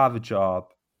 you have a job,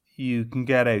 you can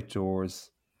get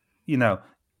outdoors,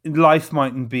 life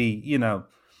mightn't be,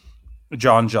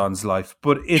 John's life,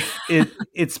 but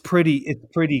it's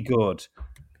pretty good,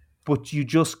 but you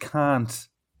just can't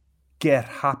get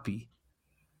happy.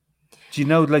 Do you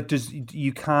know, like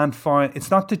you can't find,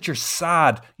 it's not that you're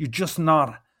sad, you're just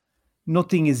not,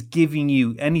 nothing is giving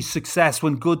you any success.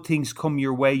 When good things come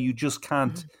your way, you just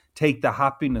can't take the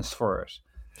happiness for it.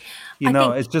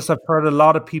 It's just, I've heard a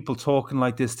lot of people talking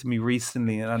like this to me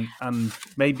recently, and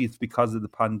maybe it's because of the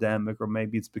pandemic, or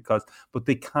maybe it's but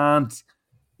they can't,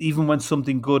 even when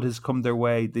something good has come their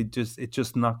way, it's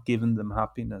just not giving them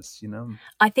happiness,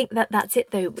 I think that's it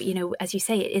though. As you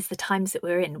say, it is the times that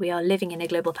we're in. We are living in a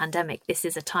global pandemic. This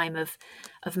is a time of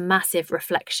massive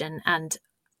reflection, and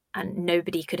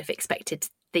nobody could have expected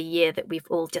the year that we've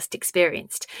all just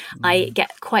experienced. I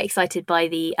get quite excited by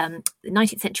the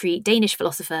 19th century Danish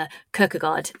philosopher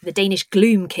Kierkegaard, the Danish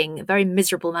gloom king, a very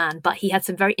miserable man, but he had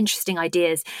some very interesting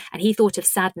ideas, and he thought of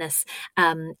sadness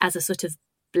as a sort of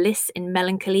bliss in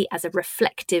melancholy, as a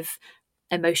reflective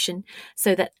emotion,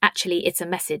 so that actually it's a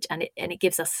message, and it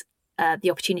gives us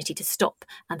the opportunity to stop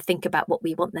and think about what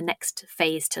we want the next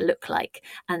phase to look like,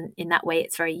 and in that way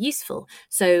it's very useful.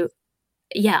 So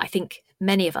yeah, I think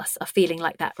many of us are feeling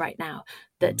like that right now,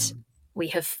 that we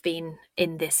have been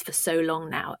in this for so long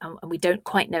now, and we don't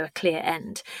quite know a clear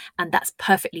end, and that's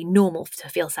perfectly normal to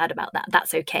feel sad about that.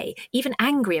 That's okay. Even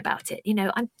angry about it.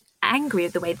 I'm angry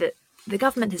at the way that the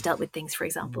government has dealt with things, for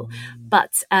example,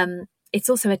 but it's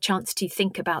also a chance to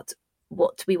think about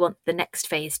what we want the next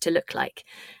phase to look like.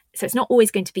 So it's not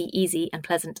always going to be easy and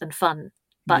pleasant and fun,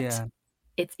 but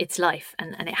it's life,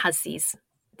 and it has these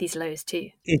lows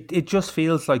too. It just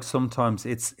feels like sometimes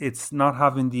it's not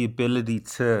having the ability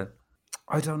to,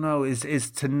 I don't know,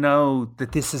 is to know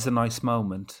that this is a nice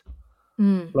moment.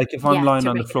 Like if I'm lying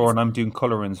on the floor and I'm doing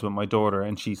colorings with my daughter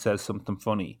and she says something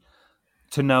funny,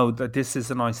 to know that this is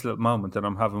a nice little moment that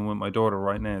I'm having with my daughter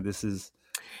right now. This is,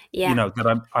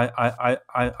 that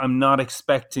I'm not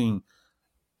expecting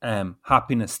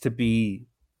happiness to be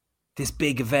this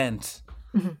big event.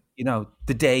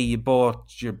 The day you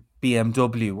bought your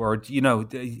BMW, or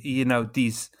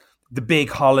the big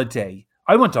holiday.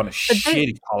 I went on a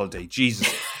shitty holiday.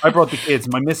 Jesus, I brought the kids.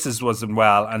 My missus wasn't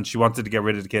well, and she wanted to get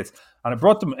rid of the kids, and I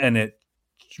brought them in a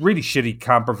really shitty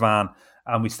camper van,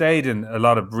 and we stayed in a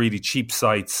lot of really cheap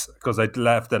sites because I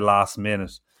left at the last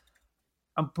minute.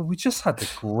 But we just had the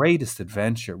greatest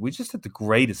adventure. We just had the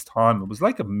greatest time. It was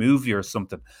like a movie or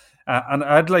something, and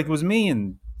it was me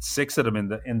and 6 of them in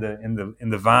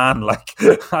the van,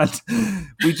 and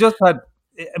we just had,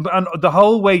 and the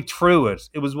whole way through it,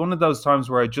 it was one of those times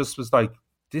where I just was like,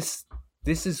 this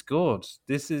is good.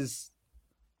 This is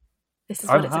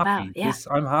what it's about. Yeah,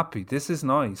 I'm happy. This is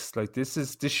nice. Like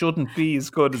this shouldn't be as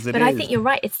good as it is. But I think you're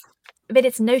right.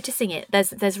 It's noticing it.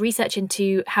 There's research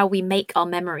into how we make our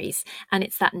memories, and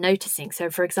it's that noticing. So,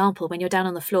 for example, when you're down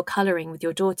on the floor colouring with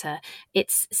your daughter,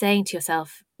 it's saying to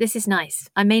yourself, this is nice.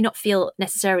 I may not feel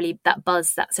necessarily that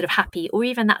buzz, that sort of happy, or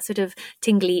even that sort of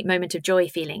tingly moment of joy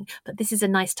feeling, but this is a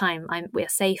nice time. We're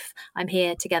safe. I'm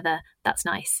here together. That's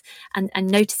nice. And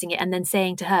noticing it, and then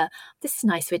saying to her, this is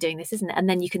nice we're doing this, isn't it? And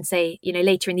then you can say,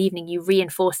 later in the evening, you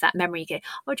reinforce that memory. You go,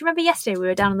 oh, do you remember yesterday we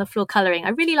were down on the floor colouring? I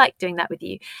really liked doing that with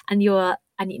you. And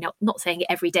not saying it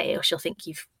every day or she'll think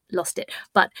you've lost it,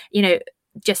 but,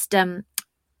 just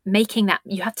making that,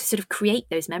 you have to sort of create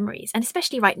those memories. And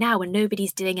especially right now when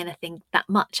nobody's doing anything that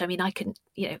much. I mean, I can,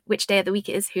 which day of the week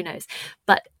it is, who knows?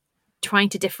 But trying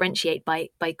to differentiate by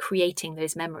creating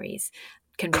those memories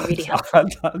can be really helpful.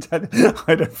 I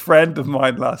had a friend of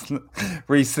mine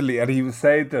recently, and he was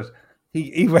saying that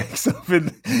he wakes up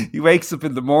in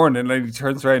the morning and he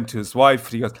turns around to his wife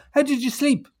and he goes, how did you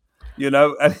sleep?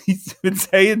 And he's been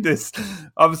saying this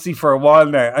obviously for a while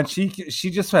now, and she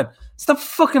just went, stop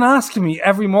fucking asking me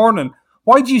every morning,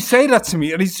 why do you say that to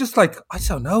me? And he's just like, I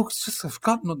don't know, it's just I've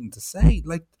got nothing to say,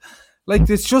 like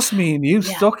it's just me and you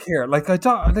stuck here, like I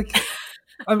don't, like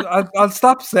I'll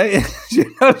stop saying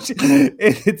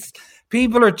it's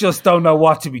people are just don't know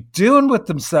what to be doing with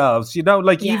themselves,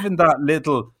 even that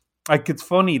little, like it's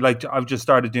funny, like I've just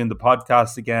started doing the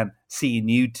podcast again, seeing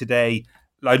you today.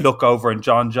 I look over and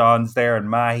John's there and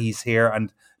Mahi's here,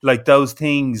 and like those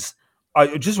things,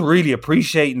 I just really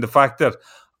appreciating the fact that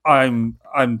I'm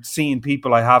seeing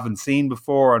people I haven't seen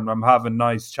before, and I'm having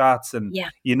nice chats, and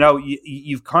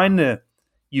you've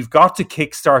got to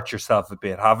kickstart yourself a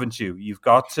bit, haven't you? You've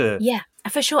got to. Yeah,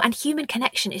 for sure. And human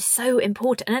connection is so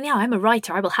important. And yeah, I'm a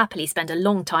writer. I will happily spend a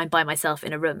long time by myself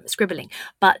in a room scribbling.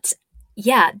 But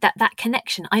yeah, that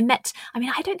connection. I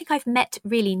don't think I've met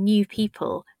really new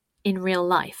people in real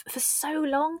life for so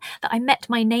long that I met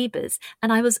my neighbours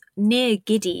and I was near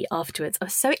giddy afterwards. I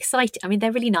was so excited. I mean,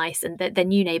 they're really nice and they're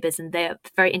new neighbours and they're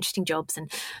very interesting jobs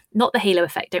and not the halo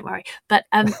effect, don't worry. But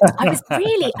I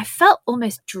felt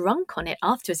almost drunk on it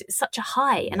afterwards. It was such a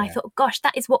high. And I thought, gosh,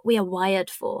 that is what we are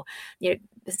wired for. You know,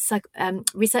 it's like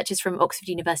researchers from Oxford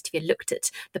University have looked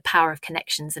at the power of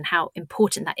connections and how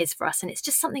important that is for us. And it's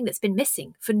just something that's been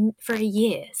missing for a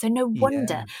year. So no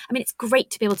wonder. Yeah. I mean, it's great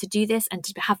to be able to do this and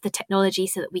to have the technology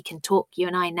so that we can talk, you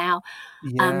and I now.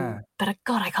 Yeah. But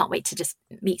God, I can't wait to just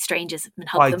meet strangers and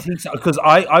hug them. I think so, because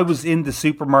I was in the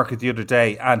supermarket the other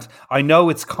day, and I know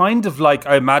it's kind of like,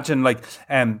 I imagine like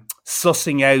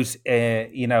sussing out,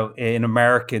 in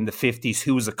America in the 50s,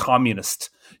 who was a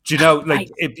communist. Do you know,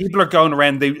 like if people are going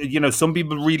around, some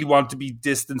people really want to be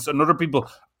distanced, and other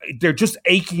people, they're just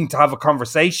aching to have a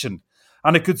conversation.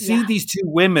 And I could see these two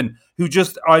women who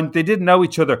just, they didn't know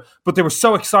each other, but they were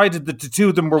so excited that the two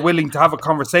of them were willing to have a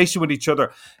conversation with each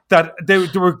other that they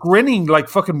were grinning like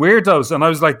fucking weirdos. And I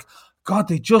was like, God,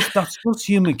 that's just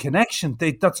human connection.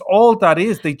 That's all that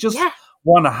is. They just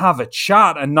want to have a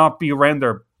chat and not be around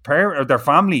their parent or their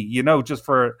family, just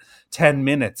for 10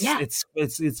 minutes. Yeah.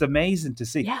 It's amazing to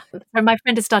see. Yeah. And my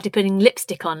friend has started putting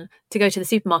lipstick on to go to the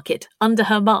supermarket under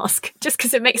her mask just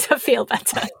because it makes her feel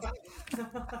better.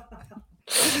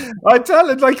 I tell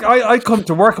it, like, I come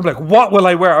to work, I'm like, what will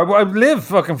I wear? I live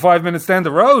fucking 5 minutes down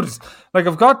the road. Like,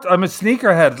 I'm a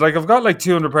sneakerhead. Like, I've got like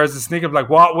 200 pairs of sneakers. I'm like,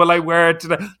 what will I wear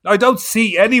today? I don't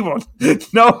see anyone.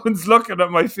 No one's looking at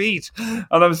my feet. And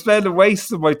I'm spending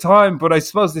waste of my time. But I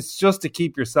suppose it's just to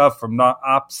keep yourself from not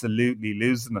absolutely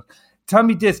losing it. Tell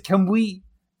me this,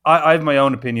 I have my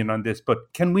own opinion on this,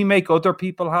 but can we make other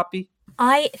people happy?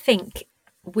 I think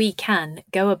we can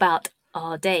go about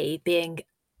our day being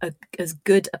as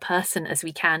good a person as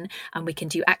we can, and we can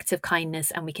do acts of kindness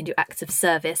and we can do acts of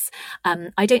service.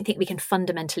 I don't think we can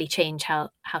fundamentally change how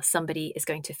somebody is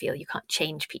going to feel. You can't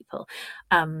change people,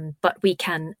 but we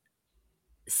can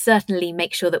certainly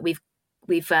make sure that we've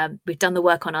done the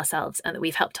work on ourselves and that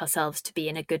we've helped ourselves to be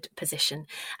in a good position.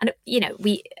 And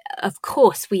we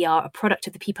are a product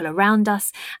of the people around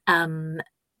us,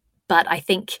 but I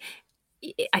think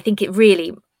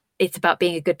it's about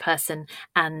being a good person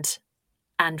and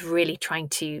really trying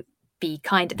to be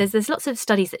kind. There's lots of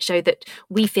studies that show that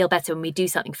we feel better when we do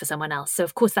something for someone else. So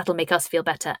of course that'll make us feel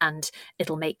better and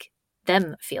it'll make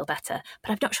them feel better.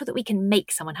 But I'm not sure that we can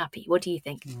make someone happy. What do you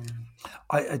think?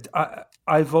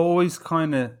 I've always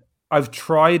I've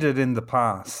tried it in the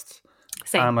past.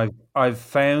 Same. And I've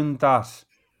found that,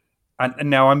 and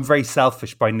now I'm very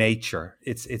selfish by nature.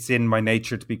 It's in my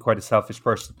nature to be quite a selfish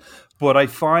person. But I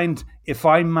find if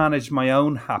I manage my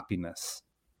own happiness,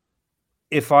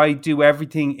 if I do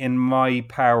everything in my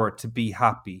power to be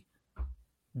happy,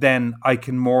 then I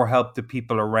can more help the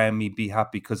people around me be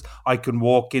happy, because I can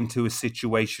walk into a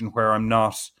situation where I'm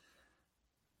not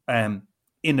in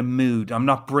a mood. I'm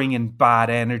not bringing bad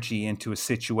energy into a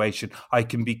situation. I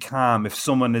can be calm. If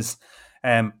someone is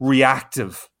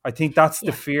reactive, I think that's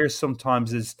the fear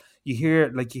sometimes is you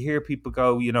hear people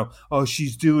go, oh,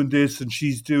 she's doing this and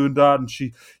she's doing that, and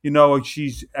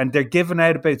and they're giving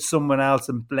out about someone else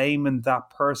and blaming that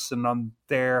person on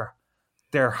their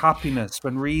happiness,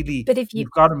 when really you've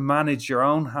got to manage your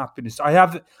own happiness. I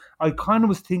kind of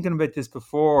was thinking about this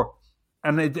before,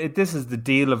 and this is the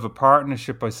deal of a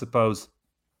partnership, I suppose.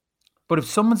 But if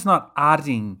someone's not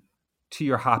adding to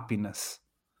your happiness,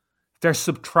 they're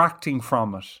subtracting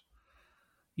from it.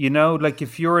 Like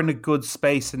if you're in a good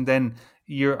space and then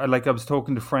you're like, I was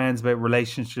talking to friends about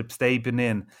relationships they've been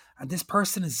in, and this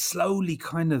person is slowly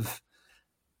kind of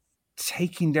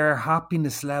taking their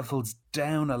happiness levels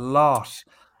down a lot.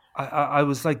 I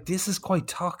was like, this is quite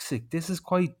toxic. This is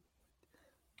quite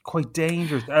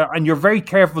dangerous. And you're very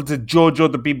careful to judge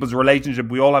other people's relationship.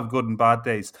 We all have good and bad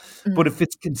days. Mm. But if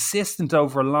it's consistent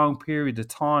over a long period of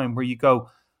time where you go,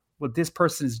 well, this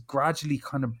person is gradually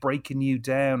kind of breaking you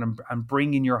down and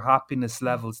bringing your happiness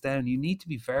levels down, you need to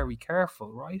be very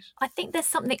careful, right? I think there's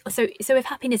something. So if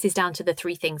happiness is down to the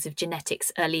three things of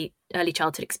genetics, early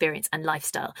childhood experience, and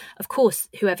lifestyle, of course,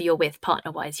 whoever you're with,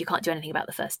 partner-wise, you can't do anything about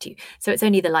the first two. So it's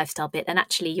only the lifestyle bit, and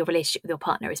actually, your relationship with your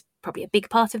partner is probably a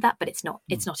big part of that, but it's not.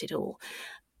 It's not at all.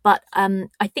 But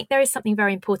I think there is something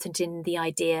very important in the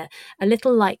idea, a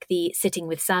little like the sitting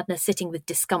with sadness, sitting with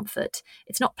discomfort.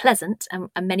 It's not pleasant, and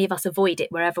many of us avoid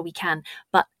it wherever we can.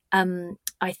 But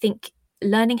I think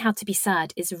learning how to be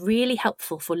sad is really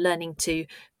helpful for learning to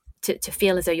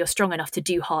feel as though you're strong enough to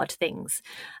do hard things.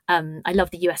 I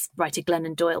love the US writer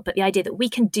Glennon Doyle, but the idea that we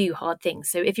can do hard things.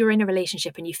 So if you're in a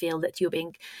relationship and you feel that you're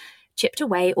being chipped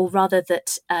away, or rather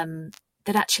that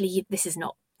that actually this is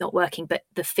not working, but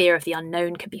the fear of the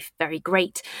unknown can be very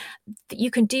great, that you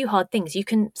can do hard things. You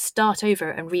can start over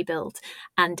and rebuild.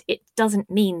 And it doesn't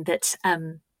mean that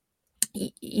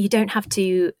you don't have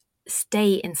to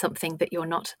stay in something that you're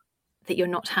not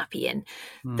happy in,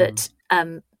 that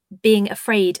being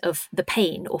afraid of the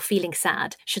pain or feeling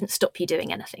sad shouldn't stop you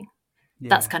doing anything. Yeah.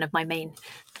 That's kind of my main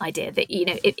idea, that, you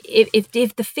know,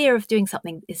 if the fear of doing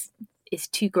something is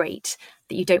too great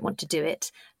that you don't want to do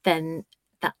it, then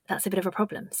that's a bit of a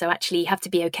problem. So actually you have to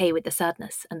be okay with the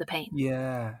sadness and the pain.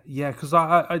 Yeah, because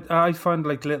I find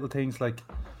like little things like,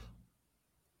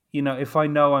 you know, if I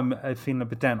know I'm feeling a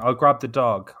bit down, I'll grab the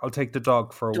dog. I'll take the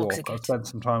dog for a walk. I'll spend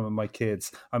some time with my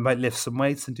kids. I might lift some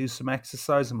weights and do some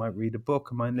exercise. I might read a book.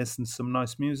 I might listen to some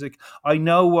nice music. I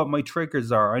know what my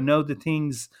triggers are. I know the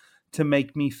things to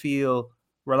make me feel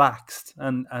relaxed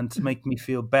and to make me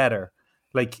feel better.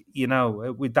 Like, you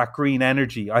know, with that green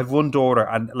energy. I have one daughter,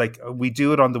 and like we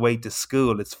do it on the way to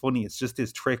school. It's funny. It's just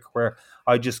this trick where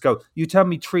I just go, you tell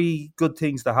me 3 good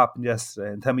things that happened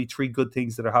yesterday and tell me 3 good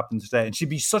things that are happening today. And she'd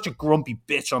be such a grumpy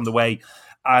bitch on the way.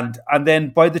 And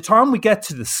then by the time we get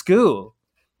to the school,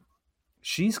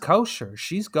 she's kosher.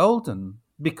 She's golden,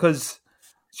 because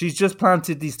she's just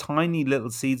planted these tiny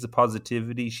little seeds of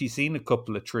positivity. She's seen a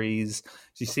couple of trees.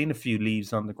 She's seen a few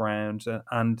leaves on the ground,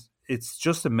 and it's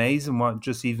just amazing what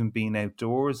just even being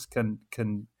outdoors can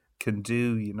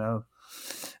do, you know.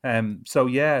 So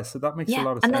that makes a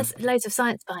lot of sense. And there's loads of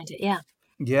science behind it.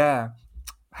 Yeah.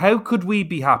 How could we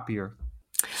be happier?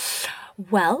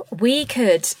 Well, we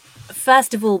could,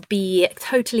 first of all, be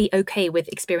totally okay with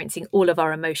experiencing all of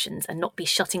our emotions and not be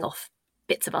shutting off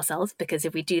bits of ourselves, because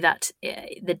if we do that,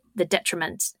 the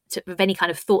detriment of any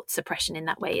kind of thought suppression in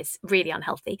that way is really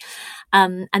unhealthy.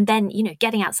 And then, you know,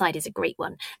 getting outside is a great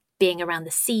one. Being around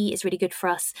the sea is really good for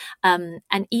us. And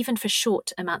even for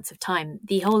short amounts of time,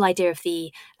 the whole idea of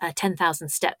the 10,000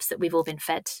 steps that we've all been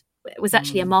fed was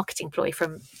actually a marketing ploy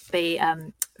from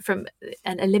an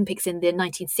Olympics in the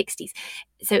 1960s.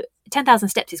 So 10,000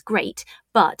 steps is great,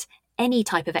 but any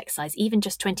type of exercise, even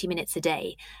just 20 minutes a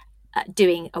day,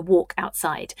 doing a walk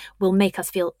outside, will make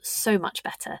us feel so much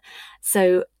better.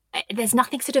 So there's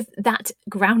nothing sort of that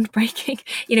groundbreaking,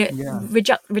 you know,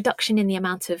 reduction in the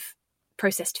amount of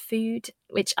processed food,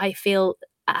 which I feel,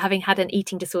 having had an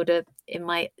eating disorder in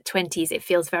my 20s, it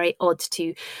feels very odd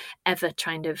to ever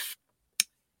kind of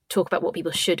talk about what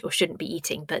people should or shouldn't be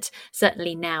eating. But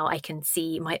certainly now I can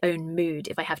see my own mood,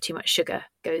 if I have too much sugar,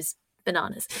 goes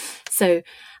bananas. So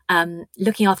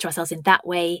looking after ourselves in that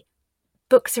way.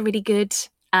 Books are really good.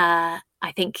 I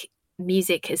think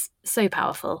music is so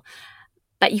powerful.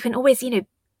 But you can always, you know,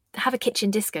 have a kitchen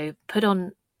disco, put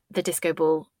on the disco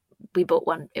ball. We bought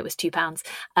one, it was £2,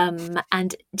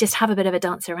 and just have a bit of a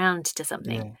dance around to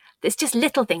something. Yeah. It's just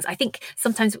little things. I think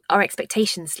sometimes our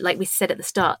expectations, like we said at the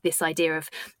start, this idea of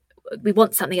we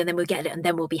want something and then we'll get it and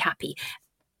then we'll be happy.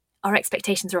 Our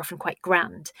expectations are often quite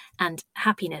grand, and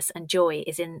happiness and joy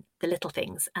is in the little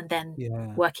things, and then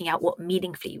working out what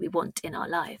meaningfully we want in our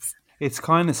lives. It's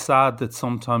kind of sad that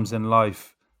sometimes in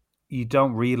life you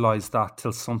don't realize that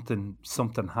till something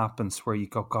happens where you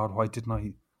go, God, why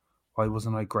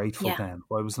wasn't I grateful then?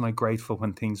 Why wasn't I grateful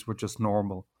when things were just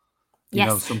normal? You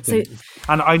know, something.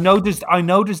 And I know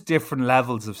there's different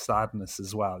levels of sadness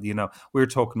as well. You know, we're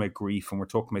talking about grief and we're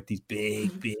talking about these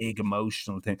big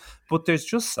emotional things. But there's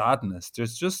just sadness.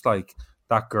 There's just like,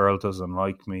 that girl doesn't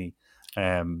like me.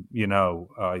 I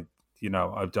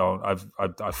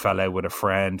fell out with a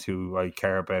friend who I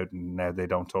care about and now they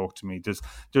don't talk to me.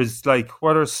 There's like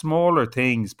what are smaller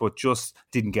things, but just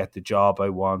didn't get the job I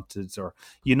wanted, or,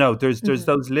 you know, there's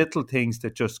those little things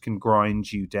that just can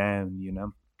grind you down, you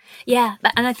know? Yeah,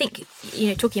 and I think, you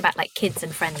know, talking about like kids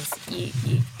and friends,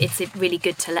 it's really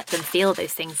good to let them feel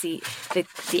those things.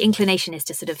 The inclination is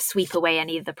to sort of sweep away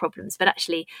any of the problems, but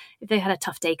actually, if they had a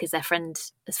tough day because their friend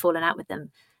has fallen out with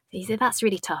them, you say, that's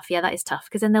really tough. Yeah, that is tough,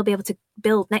 because then they'll be able to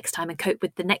build next time and cope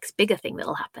with the next bigger thing that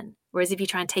will happen. Whereas if you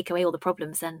try and take away all the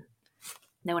problems, then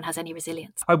no one has any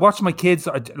resilience. I watch my kids,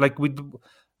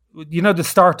 you know, the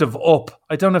start of Up.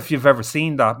 I don't know if you've ever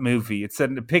seen that movie. It's a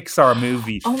Pixar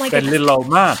movie. Oh my God. God. Little old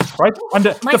man, right? And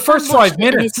the first 5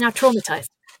 minutes. He's now traumatized.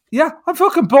 Yeah, I'm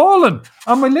fucking bawling.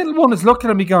 And my little one is looking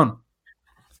at me going,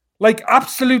 Like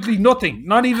absolutely nothing.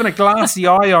 Not even a glassy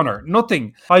eye on her.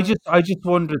 Nothing. I just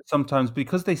wondered sometimes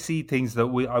because they see things that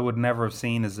I would never have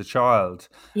seen as a child.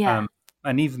 Yeah.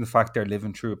 And even the fact they're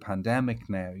living through a pandemic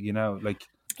now, like.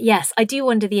 Yes, I do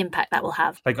wonder the impact that will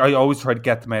have. Like, I always try to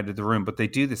get them out of the room, but they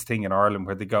do this thing in Ireland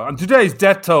where they go, and today's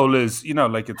death toll is,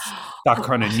 like it's that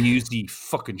kind of newsy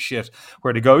fucking shit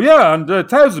where they go, yeah, and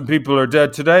 1,000 people are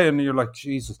dead today. And you're like,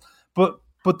 Jesus. But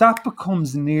that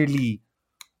becomes nearly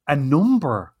a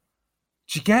number.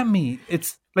 Do you get me?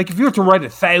 It's like if you were to write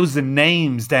 1,000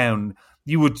 names down,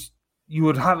 it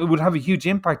would have a huge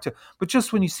impact. But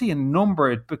just when you see a number,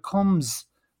 it becomes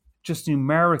just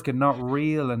numeric and not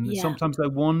real. And sometimes I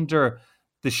wonder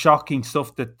the shocking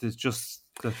stuff that just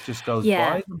goes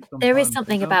by them. There is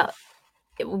something about,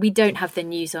 we don't have the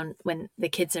news on when the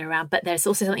kids are around, but there's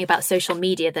also something about social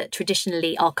media that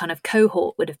traditionally our kind of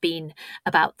cohort would have been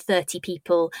about 30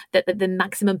 people, that the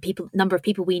maximum number of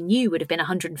people we knew would have been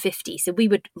 150. So we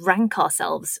would rank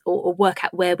ourselves or work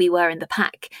out where we were in the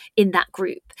pack in that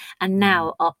group. And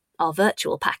now our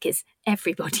virtual pack is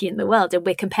everybody in the world, and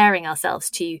we're comparing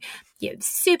ourselves to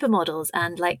supermodels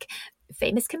and like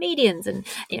famous comedians and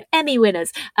Emmy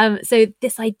winners. So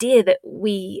this idea that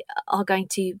we are going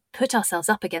to put ourselves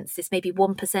up against this maybe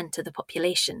 1% of the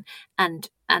population and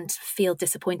feel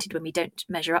disappointed when we don't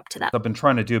measure up to that. I've been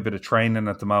trying to do a bit of training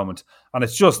at the moment, and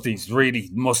it's just these really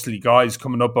muscly guys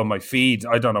coming up on my feed.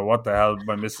 I don't know what the hell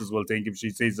my missus will think if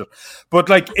she sees it, but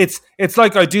like it's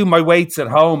like I do my weights at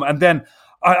home, and then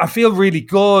I feel really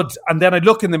good, and then I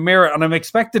look in the mirror and I'm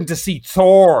expecting to see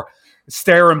Thor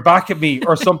staring back at me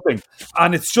or something,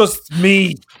 and it's just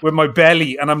me with my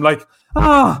belly, and I'm like,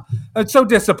 I'm so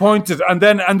disappointed. And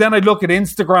then I look at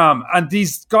Instagram, and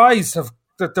these guys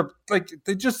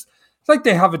it's like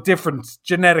they have a different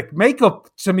genetic makeup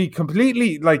to me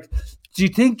completely. Like, do you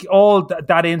think all that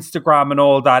Instagram and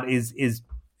all that is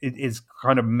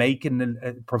kind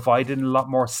of providing a lot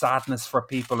more sadness for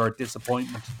people or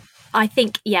disappointment? I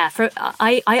think,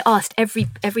 I asked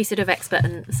every sort of expert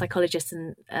and psychologist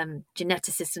and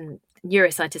geneticist and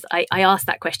neuroscientist, I asked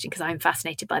that question because I'm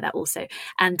fascinated by that also.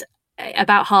 And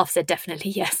about half said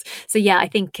definitely yes. So I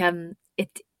think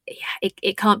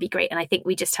it can't be great. And I think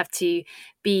we just have to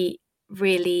be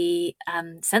really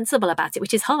sensible about it,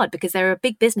 which is hard because there are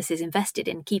big businesses invested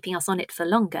in keeping us on it for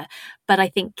longer. But I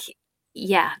think,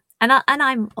 and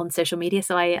I'm on social media,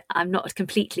 so I'm not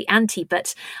completely anti,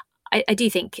 but I do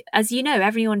think, as you know,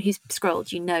 everyone who's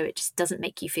scrolled, it just doesn't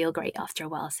make you feel great after a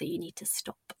while. So you need to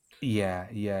stop. Yeah.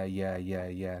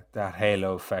 That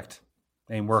halo effect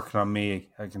ain't working on me,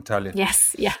 I can tell you.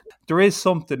 Yes, yeah. There is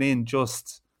something in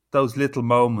just those little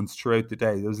moments throughout the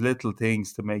day, those little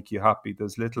things to make you happy,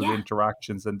 those little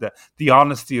interactions, and the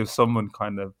honesty of someone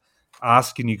kind of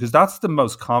asking you, because that's the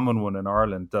most common one in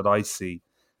Ireland that I see,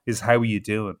 is how are you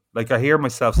doing? Like I hear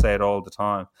myself say it all the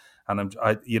time. And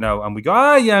and we go,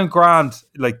 I'm grand.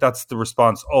 Like that's the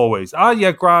response always.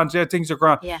 Yeah, grand. Yeah, things are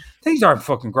grand. Yeah. Things aren't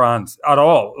fucking grand at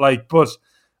all. Like, but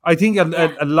I think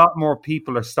a lot more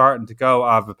people are starting to go,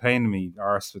 I have a pain in me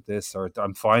arse with this, or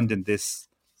I'm finding this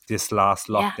last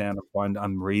lockdown.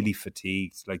 I'm really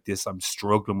fatigued. Like this, I'm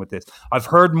struggling with this. I've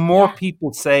heard more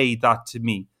people say that to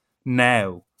me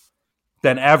now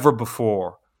than ever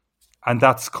before. And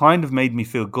that's kind of made me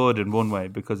feel good in one way,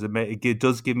 because it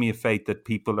does give me a faith that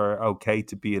people are okay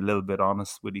to be a little bit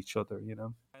honest with each other,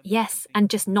 Yes, and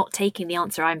just not taking the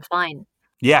answer, I'm fine.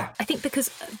 Yeah. I think because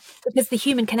the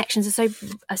human connections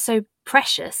are so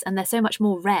precious and they're so much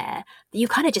more rare that you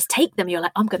kind of just take them. You're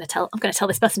like, I'm going to tell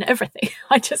this person everything.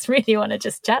 I just really want to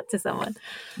just chat to someone.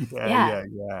 Yeah.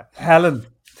 Helen,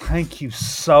 thank you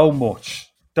so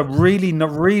much. They're really,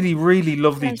 really, really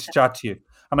lovely to chat to you.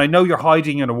 And I know you're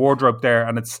hiding in a wardrobe there,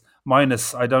 and it's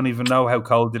minus, I don't even know how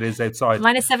cold it is outside.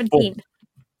 Minus 17.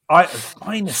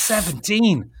 Minus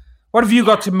 17. What have you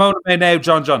got to motivate now,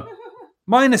 John?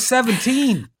 Minus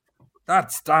 17.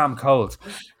 That's damn cold.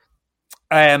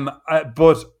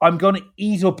 But I'm going to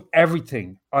eat up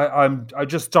everything. I'm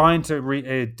just dying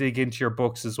to dig into your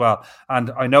books as well.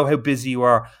 And I know how busy you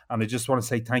are, and I just want to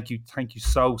say thank you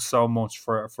so much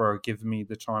for giving me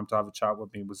the time to have a chat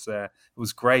with me. It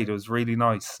was great. It was really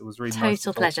nice. It was really nice.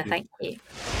 Total pleasure. Thank you.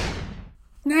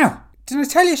 Now, didn't I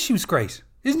tell you she was great?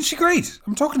 Isn't she great?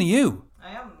 I'm talking to you.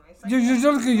 I am.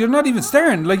 You're not even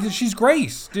staring. Like, she's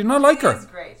great. Do you not like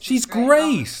her? She's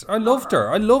great. I loved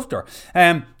her.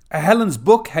 Helen's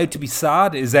book, How to Be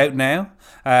Sad, is out now.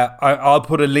 I'll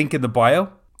put a link in the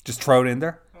bio. Just throw it in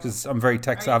there, because I'm very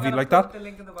tech savvy like that. The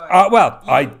link in the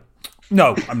bio?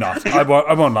 No, I'm not. I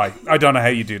won't lie. I don't know how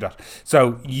you do that.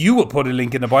 So you will put a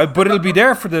link in the bio, but it'll be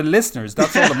there for the listeners.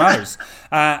 That's all that matters.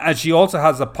 And she also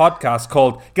has a podcast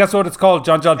called, guess what it's called,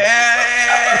 John? How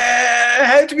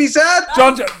to be sad?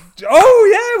 John. Oh,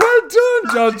 yeah, well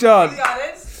done, John. You got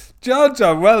it.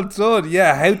 John, well done.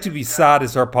 Yeah, How to Be Sad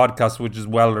is her podcast, which is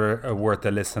well worth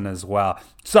a listen as well.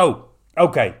 So,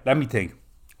 okay, let me think.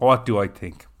 What do I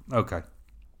think? Okay.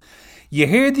 You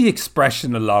hear the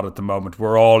expression a lot at the moment,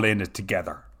 we're all in it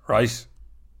together, right?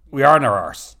 We are in our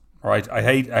arse, right? I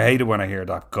hate it when I hear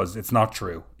that because it's not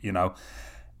true, you know.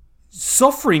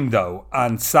 Suffering, though,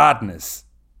 and sadness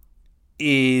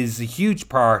is a huge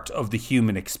part of the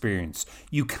human experience.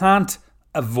 You can't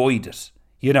avoid it.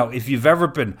 You know, if you've ever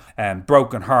been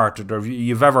broken-hearted, or if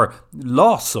you've ever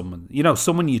lost someone, you know,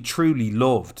 someone you truly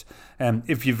loved,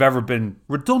 if you've ever been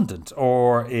redundant,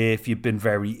 or if you've been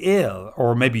very ill,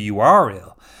 or maybe you are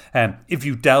ill, if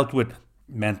you've dealt with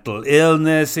mental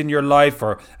illness in your life,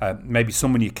 or maybe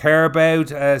someone you care about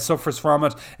suffers from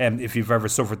it, if you've ever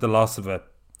suffered the loss of a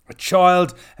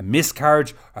child, a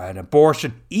miscarriage, an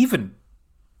abortion, even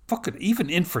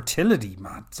infertility,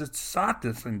 man. It's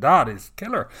sadness, and that is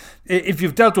killer. If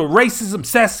you've dealt with racism,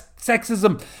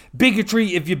 sexism,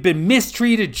 bigotry, if you've been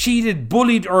mistreated, cheated,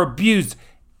 bullied, or abused,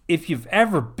 if you've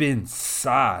ever been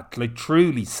sad, like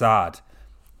truly sad,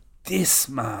 this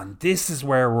is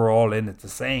where we're all in it the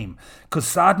same. Because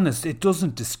sadness, it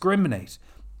doesn't discriminate.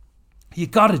 You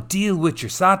got to deal with your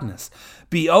sadness.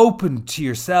 Be open to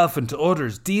yourself and to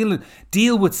others.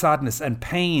 Deal with sadness and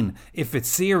pain if it's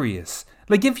serious.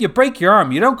 Like if you break your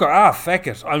arm, you don't go, feck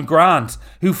it, I'm grand.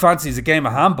 Who fancies a game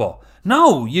of handball?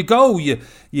 No, you go,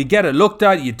 you get it looked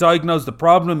at, you diagnose the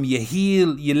problem, you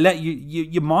heal,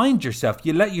 you mind yourself,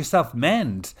 you let yourself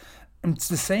mend. And it's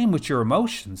the same with your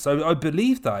emotions. I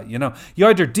believe that, you know. You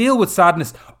either deal with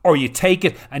sadness or you take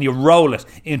it and you roll it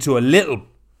into a little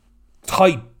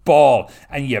tight ball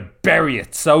and you bury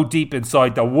it so deep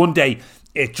inside that one day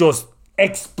it just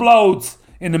explodes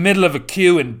in the middle of a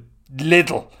queue in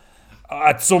Lidl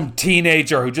at some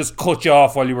teenager who just cut you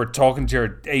off while you were talking to your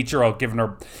 8-year-old, giving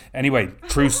her... Anyway,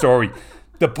 true story.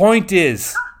 The point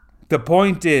is,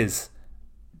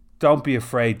 don't be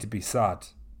afraid to be sad,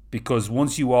 because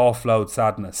once you offload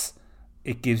sadness,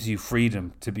 it gives you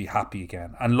freedom to be happy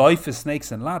again. And life is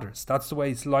snakes and ladders. That's the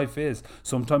way life is.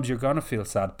 Sometimes you're going to feel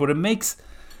sad, but it makes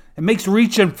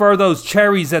reaching for those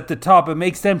cherries at the top, it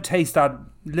makes them taste that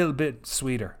little bit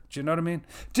sweeter. Do you know what I mean?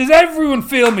 Does everyone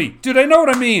feel me? Do they know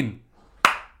what I mean?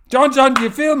 John, do you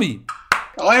feel me?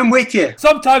 I am with you.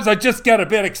 Sometimes I just get a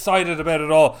bit excited about it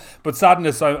all, but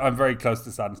sadness, I'm very close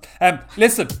to sadness.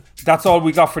 Listen, that's all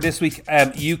we got for this week.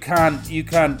 You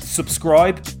can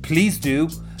subscribe, please do,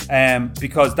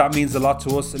 because that means a lot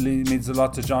to us. It means a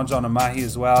lot to John and Mahi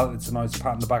as well. It's a nice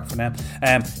pat on the back for them.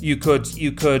 You could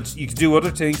do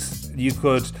other things. You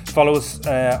could follow us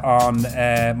on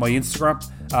my Instagram,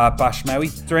 Bashmaui.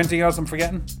 Is there anything else I'm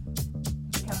forgetting?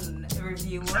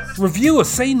 Review us,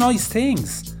 say nice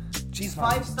things. Jeez,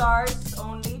 5 stars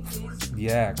only, please.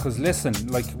 Yeah, because listen,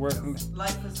 like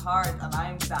life is hard and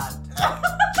I'm sad.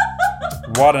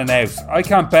 What an out. I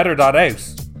can't better that out.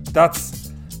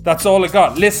 That's all I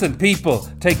got. Listen, people,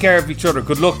 take care of each other.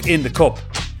 Good luck in the cup.